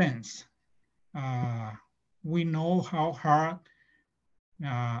sense. We know how hard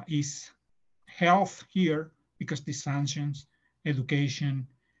is health here because the sanctions, education,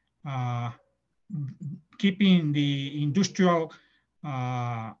 keeping the industrial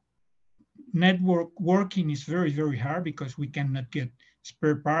network working is very, very hard because we cannot get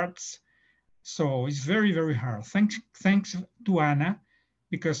spare parts. So it's very, very hard. Thanks to Anna,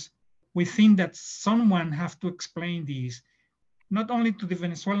 because we think that someone has to explain this, not only to the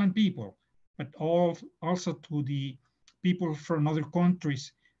Venezuelan people, but also to the people from other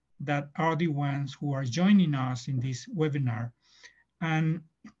countries that are the ones who are joining us in this webinar. And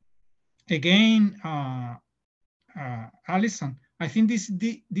again, Alison, I think this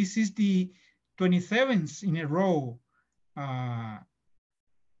is the 27th in a row a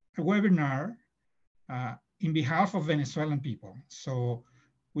webinar in behalf of Venezuelan people. So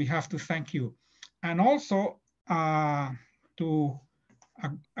we have to thank you. And also to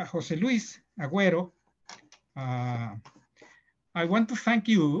Jose Luis AGÜERO, I want to thank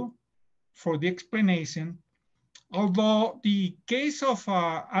you for the explanation. Although the case of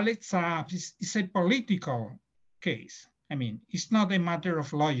Alex Saab is a political case. I mean, it's not a matter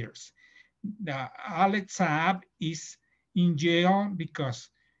of lawyers. Alex Saab is in jail because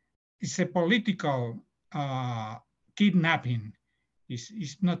it's a political kidnapping.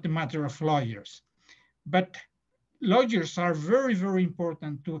 It's not a matter of lawyers. But lawyers are very, very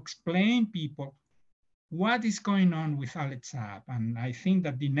important to explain people what is going on with Alex Saab. And I think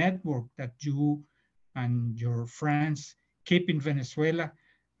that the network that you and your friends keep in Venezuela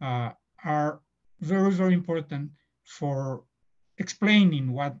are very, very important for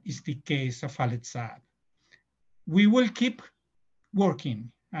explaining what is the case of Alex Saab. We will keep working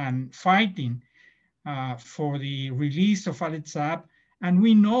and fighting for the release of Alex Saab, and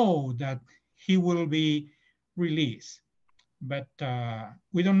we know that he will be released, but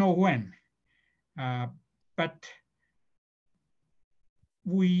we don't know when. But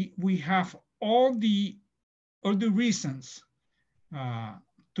we have all the reasons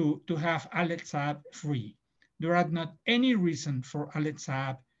to have Alex Saab free. There are not any reason for Alex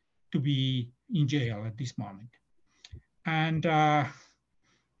Saab to be in jail at this moment. And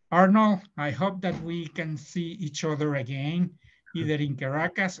Arnold, I hope that we can see each other again, either in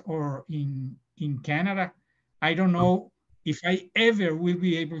Caracas or in Canada. I don't know if I ever will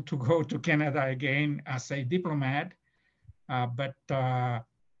be able to go to Canada again as a diplomat, but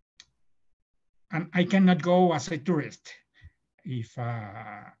and I cannot go as a tourist. If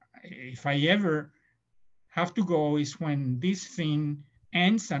I ever have to go is when this thing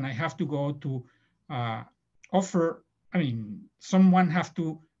ends and I have to go to offer, I mean, someone have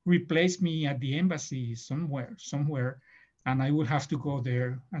to replace me at the embassy somewhere, and I will have to go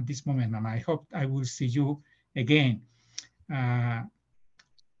there at this moment, and I hope I will see you again.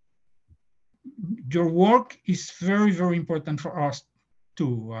 Your work is very, very important for us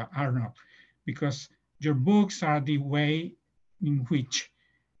too, Arnold, because your books are the way in which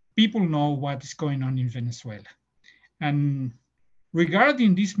people know what is going on in Venezuela. And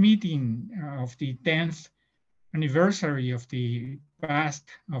regarding this meeting of the 10th anniversary of the past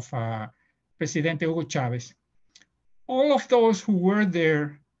of Presidente Hugo Chavez, all of those who were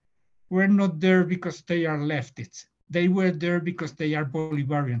there were not there because they are leftists. They were there because they are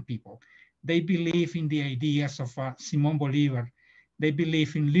Bolivarian people. They believe in the ideas of Simón Bolívar. They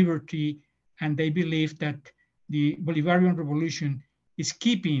believe in liberty, and they believe that the Bolivarian revolution is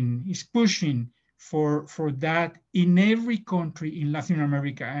pushing for that in every country in Latin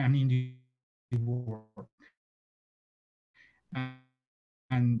America and in the world.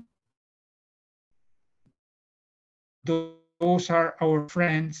 And those are our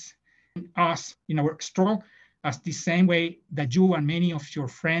friends, us in our struggle, as the same way that you and many of your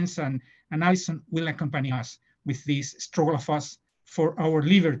friends and Alison will accompany us with this struggle of us for our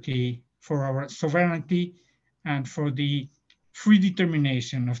liberty, for our sovereignty, and for the free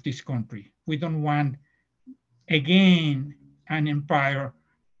determination of this country. We don't want, again, an empire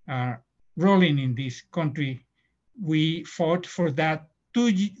ruling in this country. We fought for that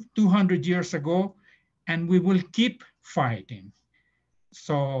 200 years ago, and we will keep fighting.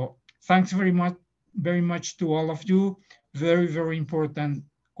 So thanks very much to all of you. Very, very important,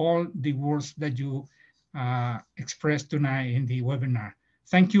 all the words that you expressed tonight in the webinar.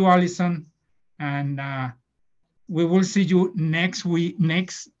 Thank you, Alison, and we will see you next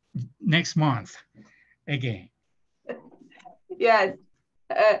month again. Yes,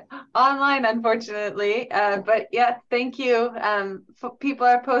 online, unfortunately, but yeah, thank you. People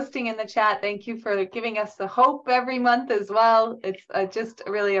are posting in the chat. Thank you for giving us the hope every month as well. It's just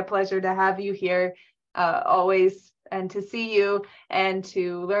really a pleasure to have you here always, and to see you and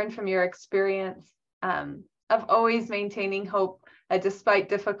to learn from your experience of always maintaining hope despite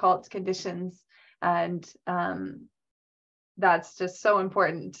difficult conditions. And that's just so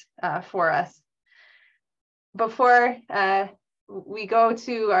important for us. Before we go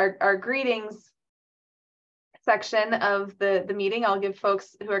to our greetings section of the meeting, I'll give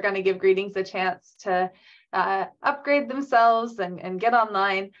folks who are going to give greetings a chance to upgrade themselves and get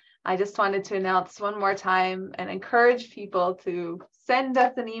online. I just wanted to announce one more time and encourage people to send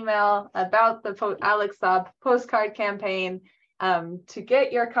us an email about the Alex Saab postcard campaign to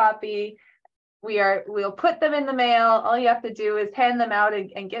get your copy. We'll put them in the mail. All you have to do is hand them out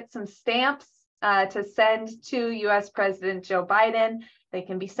and get some stamps to send to US President Joe Biden. They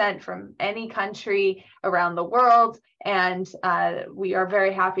can be sent from any country around the world. And we are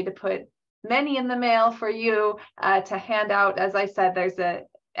very happy to put many in the mail for you to hand out. As I said, there's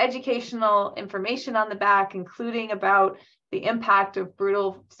educational information on the back, including about the impact of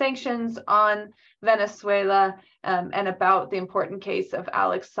brutal sanctions on Venezuela, and about the important case of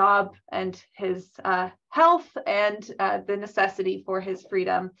Alex Saab and his health and the necessity for his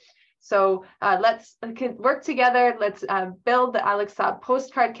freedom. So let's work together. Let's build the Alex Saab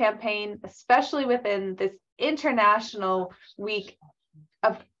postcard campaign, especially within this International Week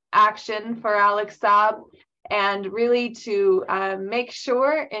of Action for Alex Saab, and really to make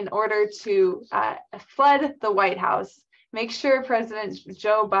sure, in order to flood the White House, make sure President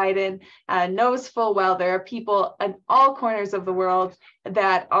Joe Biden knows full well there are people in all corners of the world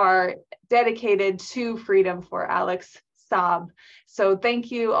that are dedicated to freedom for Alex Saab. So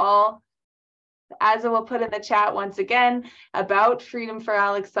thank you all. As I will put in the chat once again about Freedom for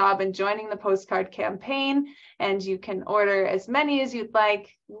Alex Saab and joining the postcard campaign, and you can order as many as you'd like.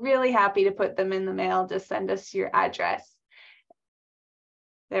 Really happy to put them in the mail. Just send us your address.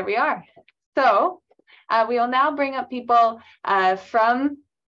 There we are. So we will now bring up people from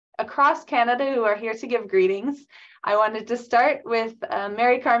across Canada who are here to give greetings. I wanted to start with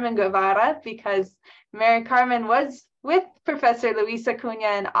Mary Carmen Guevara, because Mary Carmen was with Professor Luis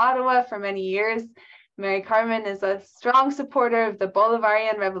Acuña in Ottawa for many years. Mary Carmen is a strong supporter of the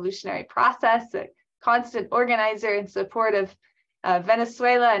Bolivarian revolutionary process, a constant organizer in support of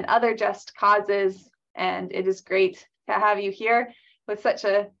Venezuela and other just causes. And it is great to have you here with such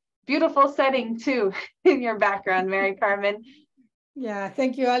a beautiful setting too in your background, Mary Carmen. Yeah,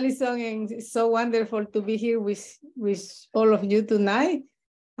 thank you, Alison, and it's so wonderful to be here with all of you tonight.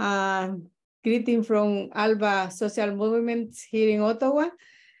 Greeting from ALBA Social Movement here in Ottawa.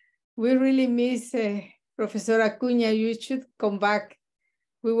 We really miss Professor Acuña. You should come back.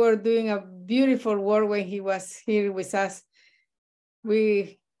 We were doing a beautiful work when he was here with us.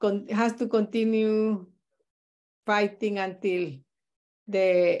 We have to continue fighting until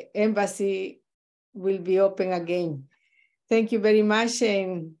the embassy will be open again. Thank you very much,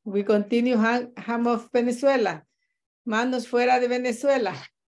 and we continue Ham of Venezuela. Manos fuera de Venezuela.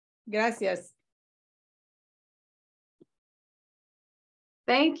 Gracias.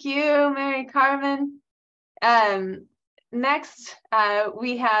 Thank you, Mary Carmen. Next,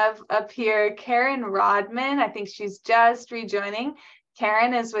 we have up here Karen Rodman. I think she's just rejoining.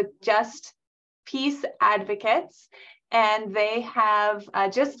 Karen is with Just Peace Advocates, and they have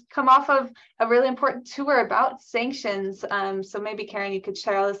just come off of a really important tour about sanctions. So maybe, Karen, you could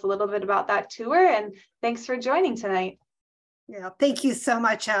share us a little bit about that tour, and thanks for joining tonight. Yeah, thank you so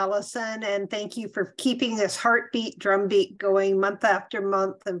much, Allison, and thank you for keeping this heartbeat, drumbeat going month after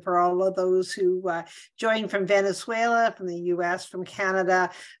month, and for all of those who joined from Venezuela, from the US, from Canada,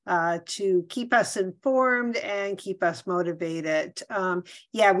 to keep us informed and keep us motivated.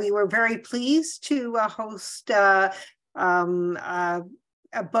 Yeah, we were very pleased to host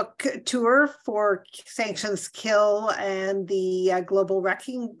a book tour for Sanctions Kill and the Global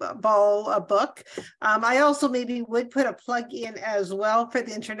Wrecking Ball book. I also maybe would put a plug in as well for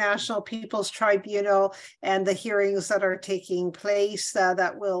the International People's Tribunal and the hearings that are taking place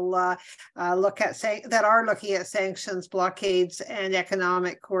that will look at sanctions, blockades, and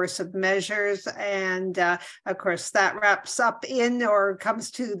economic coercive measures. And of course, that wraps up in or comes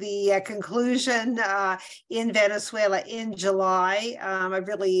to the conclusion in Venezuela in July. A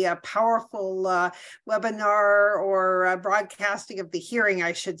really powerful webinar or broadcasting of the hearing,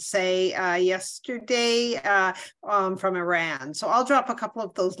 I should say, yesterday from Iran. So I'll drop a couple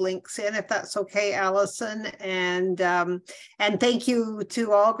of those links in if that's okay, Allison. And thank you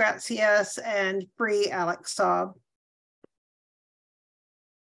to all. Gracias, and free Alex Saab.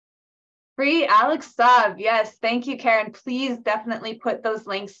 Free Alex Saab. Yes, thank you, Karen. Please definitely put those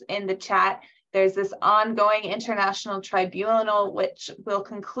links in the chat. There's this ongoing international tribunal, which will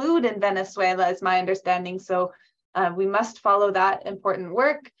conclude in Venezuela, is my understanding. So we must follow that important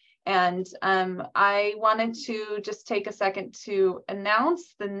work. And I wanted to just take a second to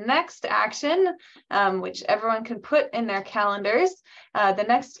announce the next action, which everyone can put in their calendars. The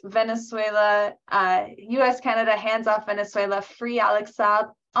next Venezuela, US-Canada Hands Off Venezuela Free Alex Saab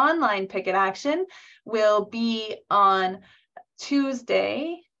online picket action will be on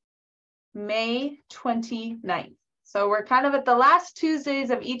Tuesday, May 29th. So we're kind of at the last Tuesdays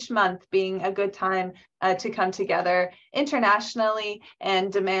of each month being a good time to come together internationally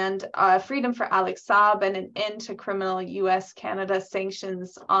and demand freedom for Alex Saab and an end to criminal US-Canada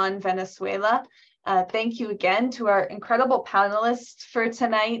sanctions on Venezuela. Thank you again to our incredible panelists for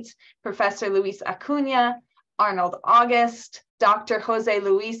tonight, Professor Luis Acuña, ARNOLD AUGUST, Dr. Jose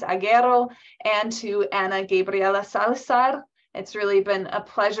Luis AGÜERO, and to Ana Gabriela Salazar. It's really been a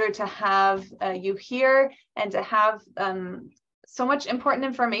pleasure to have you here and to have so much important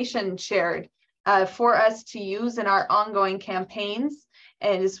information shared. for us to use in our ongoing campaigns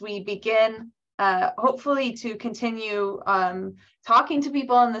as we begin hopefully to continue talking to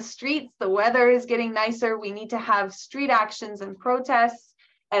people on the streets. The weather is getting nicer. We need to have street actions and protests,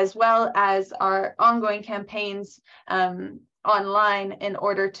 as well as our ongoing campaigns online in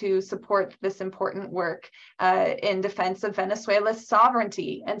order to support this important work in defense of Venezuela's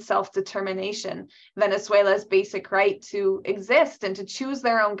sovereignty and self-determination, Venezuela's basic right to exist and to choose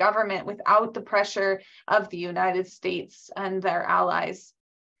their own government without the pressure of the United States and their allies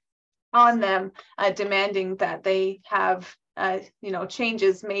on them, demanding that they have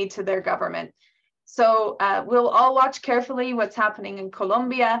changes made to their government. So we'll all watch carefully what's happening in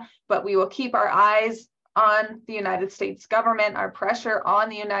Colombia, but we will keep our eyes on the United States government, our pressure on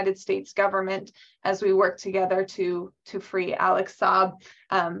the United States government as we work together to free Alex Saab.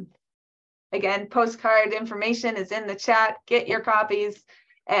 Again, postcard information is in the chat. Get your copies,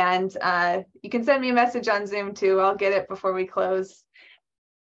 and you can send me a message on Zoom too. I'll get it before we close.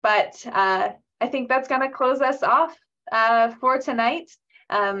 But I think that's going to close us off for tonight.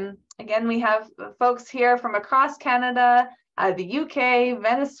 Again, we have folks here from across Canada, the UK,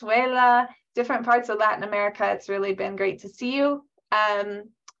 Venezuela, different parts of Latin America. It's really been great to see you.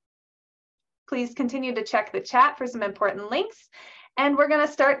 Please continue to check the chat for some important links. And we're going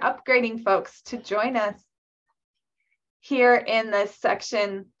to start upgrading folks to join us here in this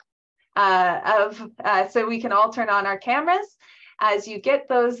section so we can all turn on our cameras. As you get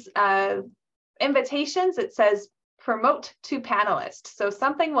those invitations, it says promote to panelists. So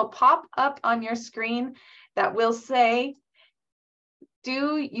something will pop up on your screen that will say,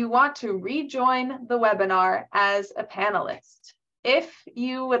 do you want to rejoin the webinar as a panelist? If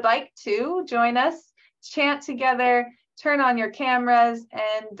you would like to join us, chant together, turn on your cameras,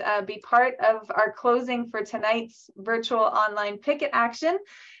 and be part of our closing for tonight's virtual online picket action,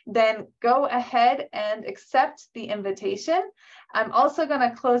 then go ahead and accept the invitation. I'm also going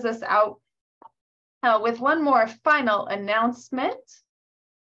to close us out with one more final announcement.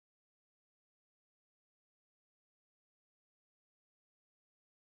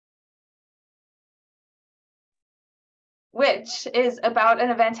 Which is about an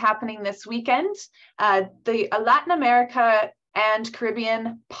event happening this weekend, the Latin America and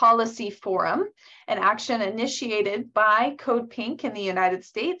Caribbean Policy Forum, an action initiated by Code Pink in the United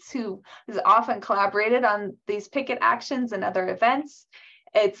States, who has often collaborated on these picket actions and other events.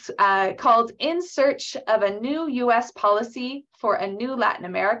 It's called In Search of a New U.S. Policy for a New Latin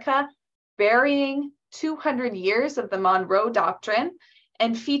America, Burying 200 Years of the Monroe Doctrine,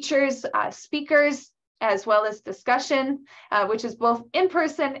 and features speakers as well as discussion, which is both in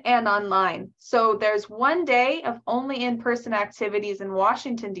person and online. So there's one day of only in-person activities in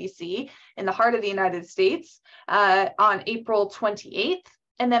Washington, D.C., in the heart of the United States, on April 28th.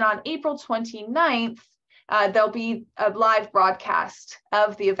 And then on April 29th, there'll be a live broadcast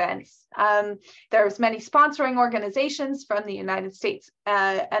of the events. There's many sponsoring organizations from the United States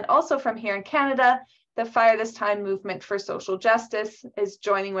and also from here in Canada. The Fire This Time movement for social justice is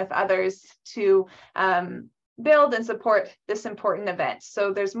joining with others to build and support this important event.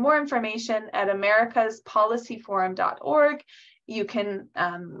 So there's more information at americaspolicyforum.org. You can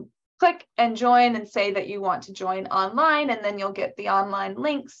click and join and say that you want to join online, and then you'll get the online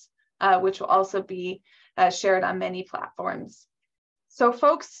links, which will also be shared on many platforms. So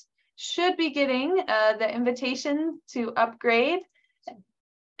folks should be getting the invitation to upgrade.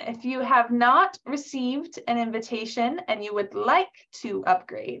 If you have not received an invitation and you would like to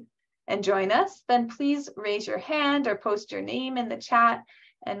upgrade and join us, then please raise your hand or post your name in the chat,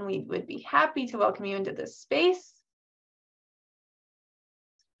 and we would be happy to welcome you into this space.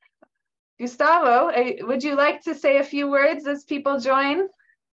 Gustavo, would you like to say a few words as people join?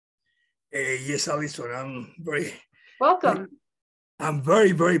 Yes, Alison, I'm very welcome. I'm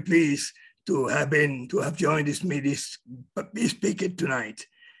very, very pleased to have joined this picket tonight,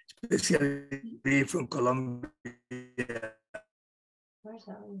 especially from Colombia. Where's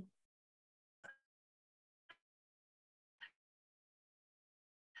that one?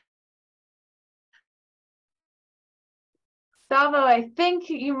 Gustavo, I think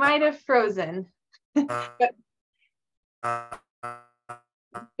you might have frozen. but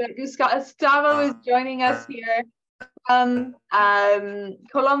Gustavo is joining us here from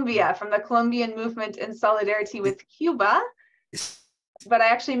Colombia, from the Colombian movement in solidarity with Cuba. But I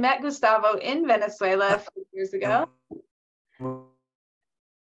actually met Gustavo in Venezuela a few years ago.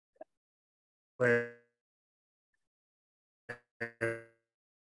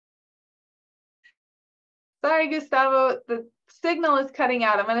 Sorry, Gustavo, the signal is cutting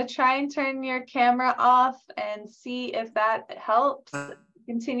out. I'm going to try and turn your camera off and see if that helps.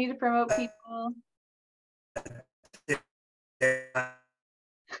 Continue to promote people.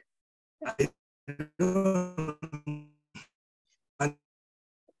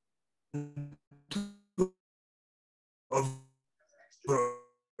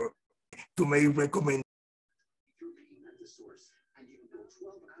 To make recommendations.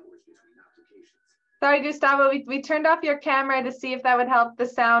 Sorry, Gustavo, we turned off your camera to see if that would help the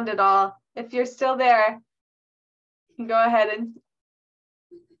sound at all. If you're still there, you can go ahead and.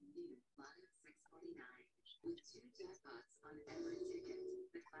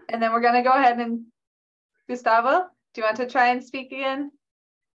 And then we're going to go ahead and, Gustavo, do you want to try and speak again?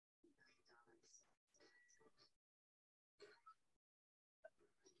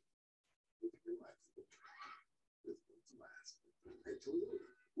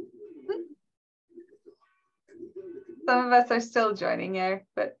 Some of us are still joining here,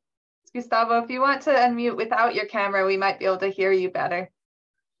 but Gustavo, if you want to unmute without your camera, we might be able to hear you better.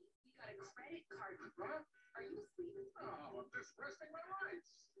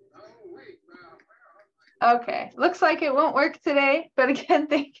 Okay, looks like it won't work today, but again,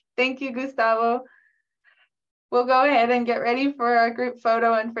 thank you, Gustavo. We'll go ahead and get ready for our group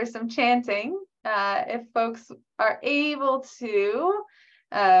photo and for some chanting. If folks are able to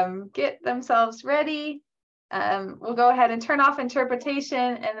get themselves ready, we'll go ahead and turn off interpretation,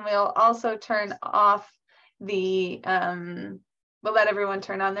 and we'll also turn off the, we'll let everyone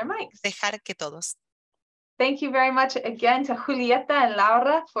turn on their mics. Dejar que todos. Thank you very much again to Julieta and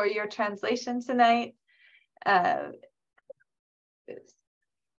Laura for your translation tonight.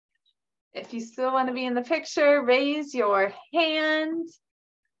 If you still want to be in the picture, raise your hand.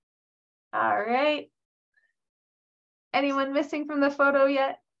 All right. Anyone missing from the photo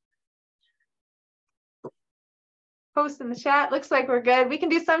yet? Post in the chat. Looks like we're good. We can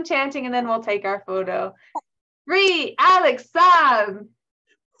do some chanting and then we'll take our photo. Free Alex Saab.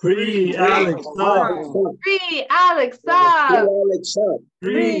 Free Alex Saab. Free Alex Saab.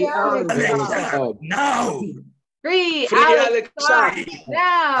 Free Alex Saab. Now. Free Alex Saab.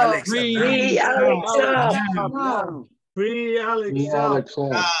 Now. Free Alex Saab. Free Alex Saab.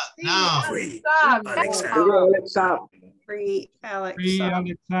 Now. Free Alex Saab. Free Alex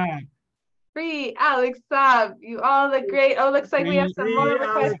Saab. Free Alex Saab. You all look great. Oh, looks like we have some more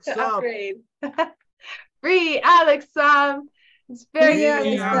requests to upgrade. Free Alex Saab. It's very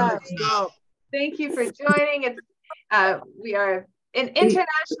good. Thank you for joining. It's we are an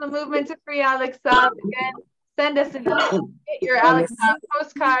international movement to free Alex Saab. Again, send us an email. Get your Alex Saab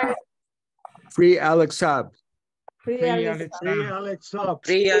postcard. Free Alex Saab. Free Alex Saab.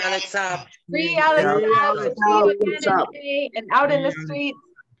 Free Alex Saab. Free Alex Saab. And out in the streets.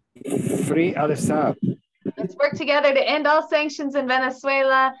 Free Alex Saab. Let's work together to end all sanctions in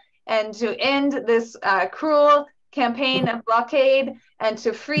Venezuela and to end this cruel campaign of blockade and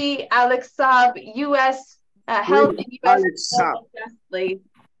to free Alex Saab, U.S. held in U.S. justly.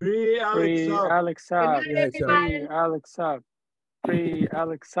 Free Alex Saab. Free Alex Saab. Free Alex Saab. Free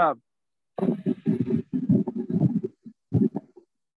Alex Saab.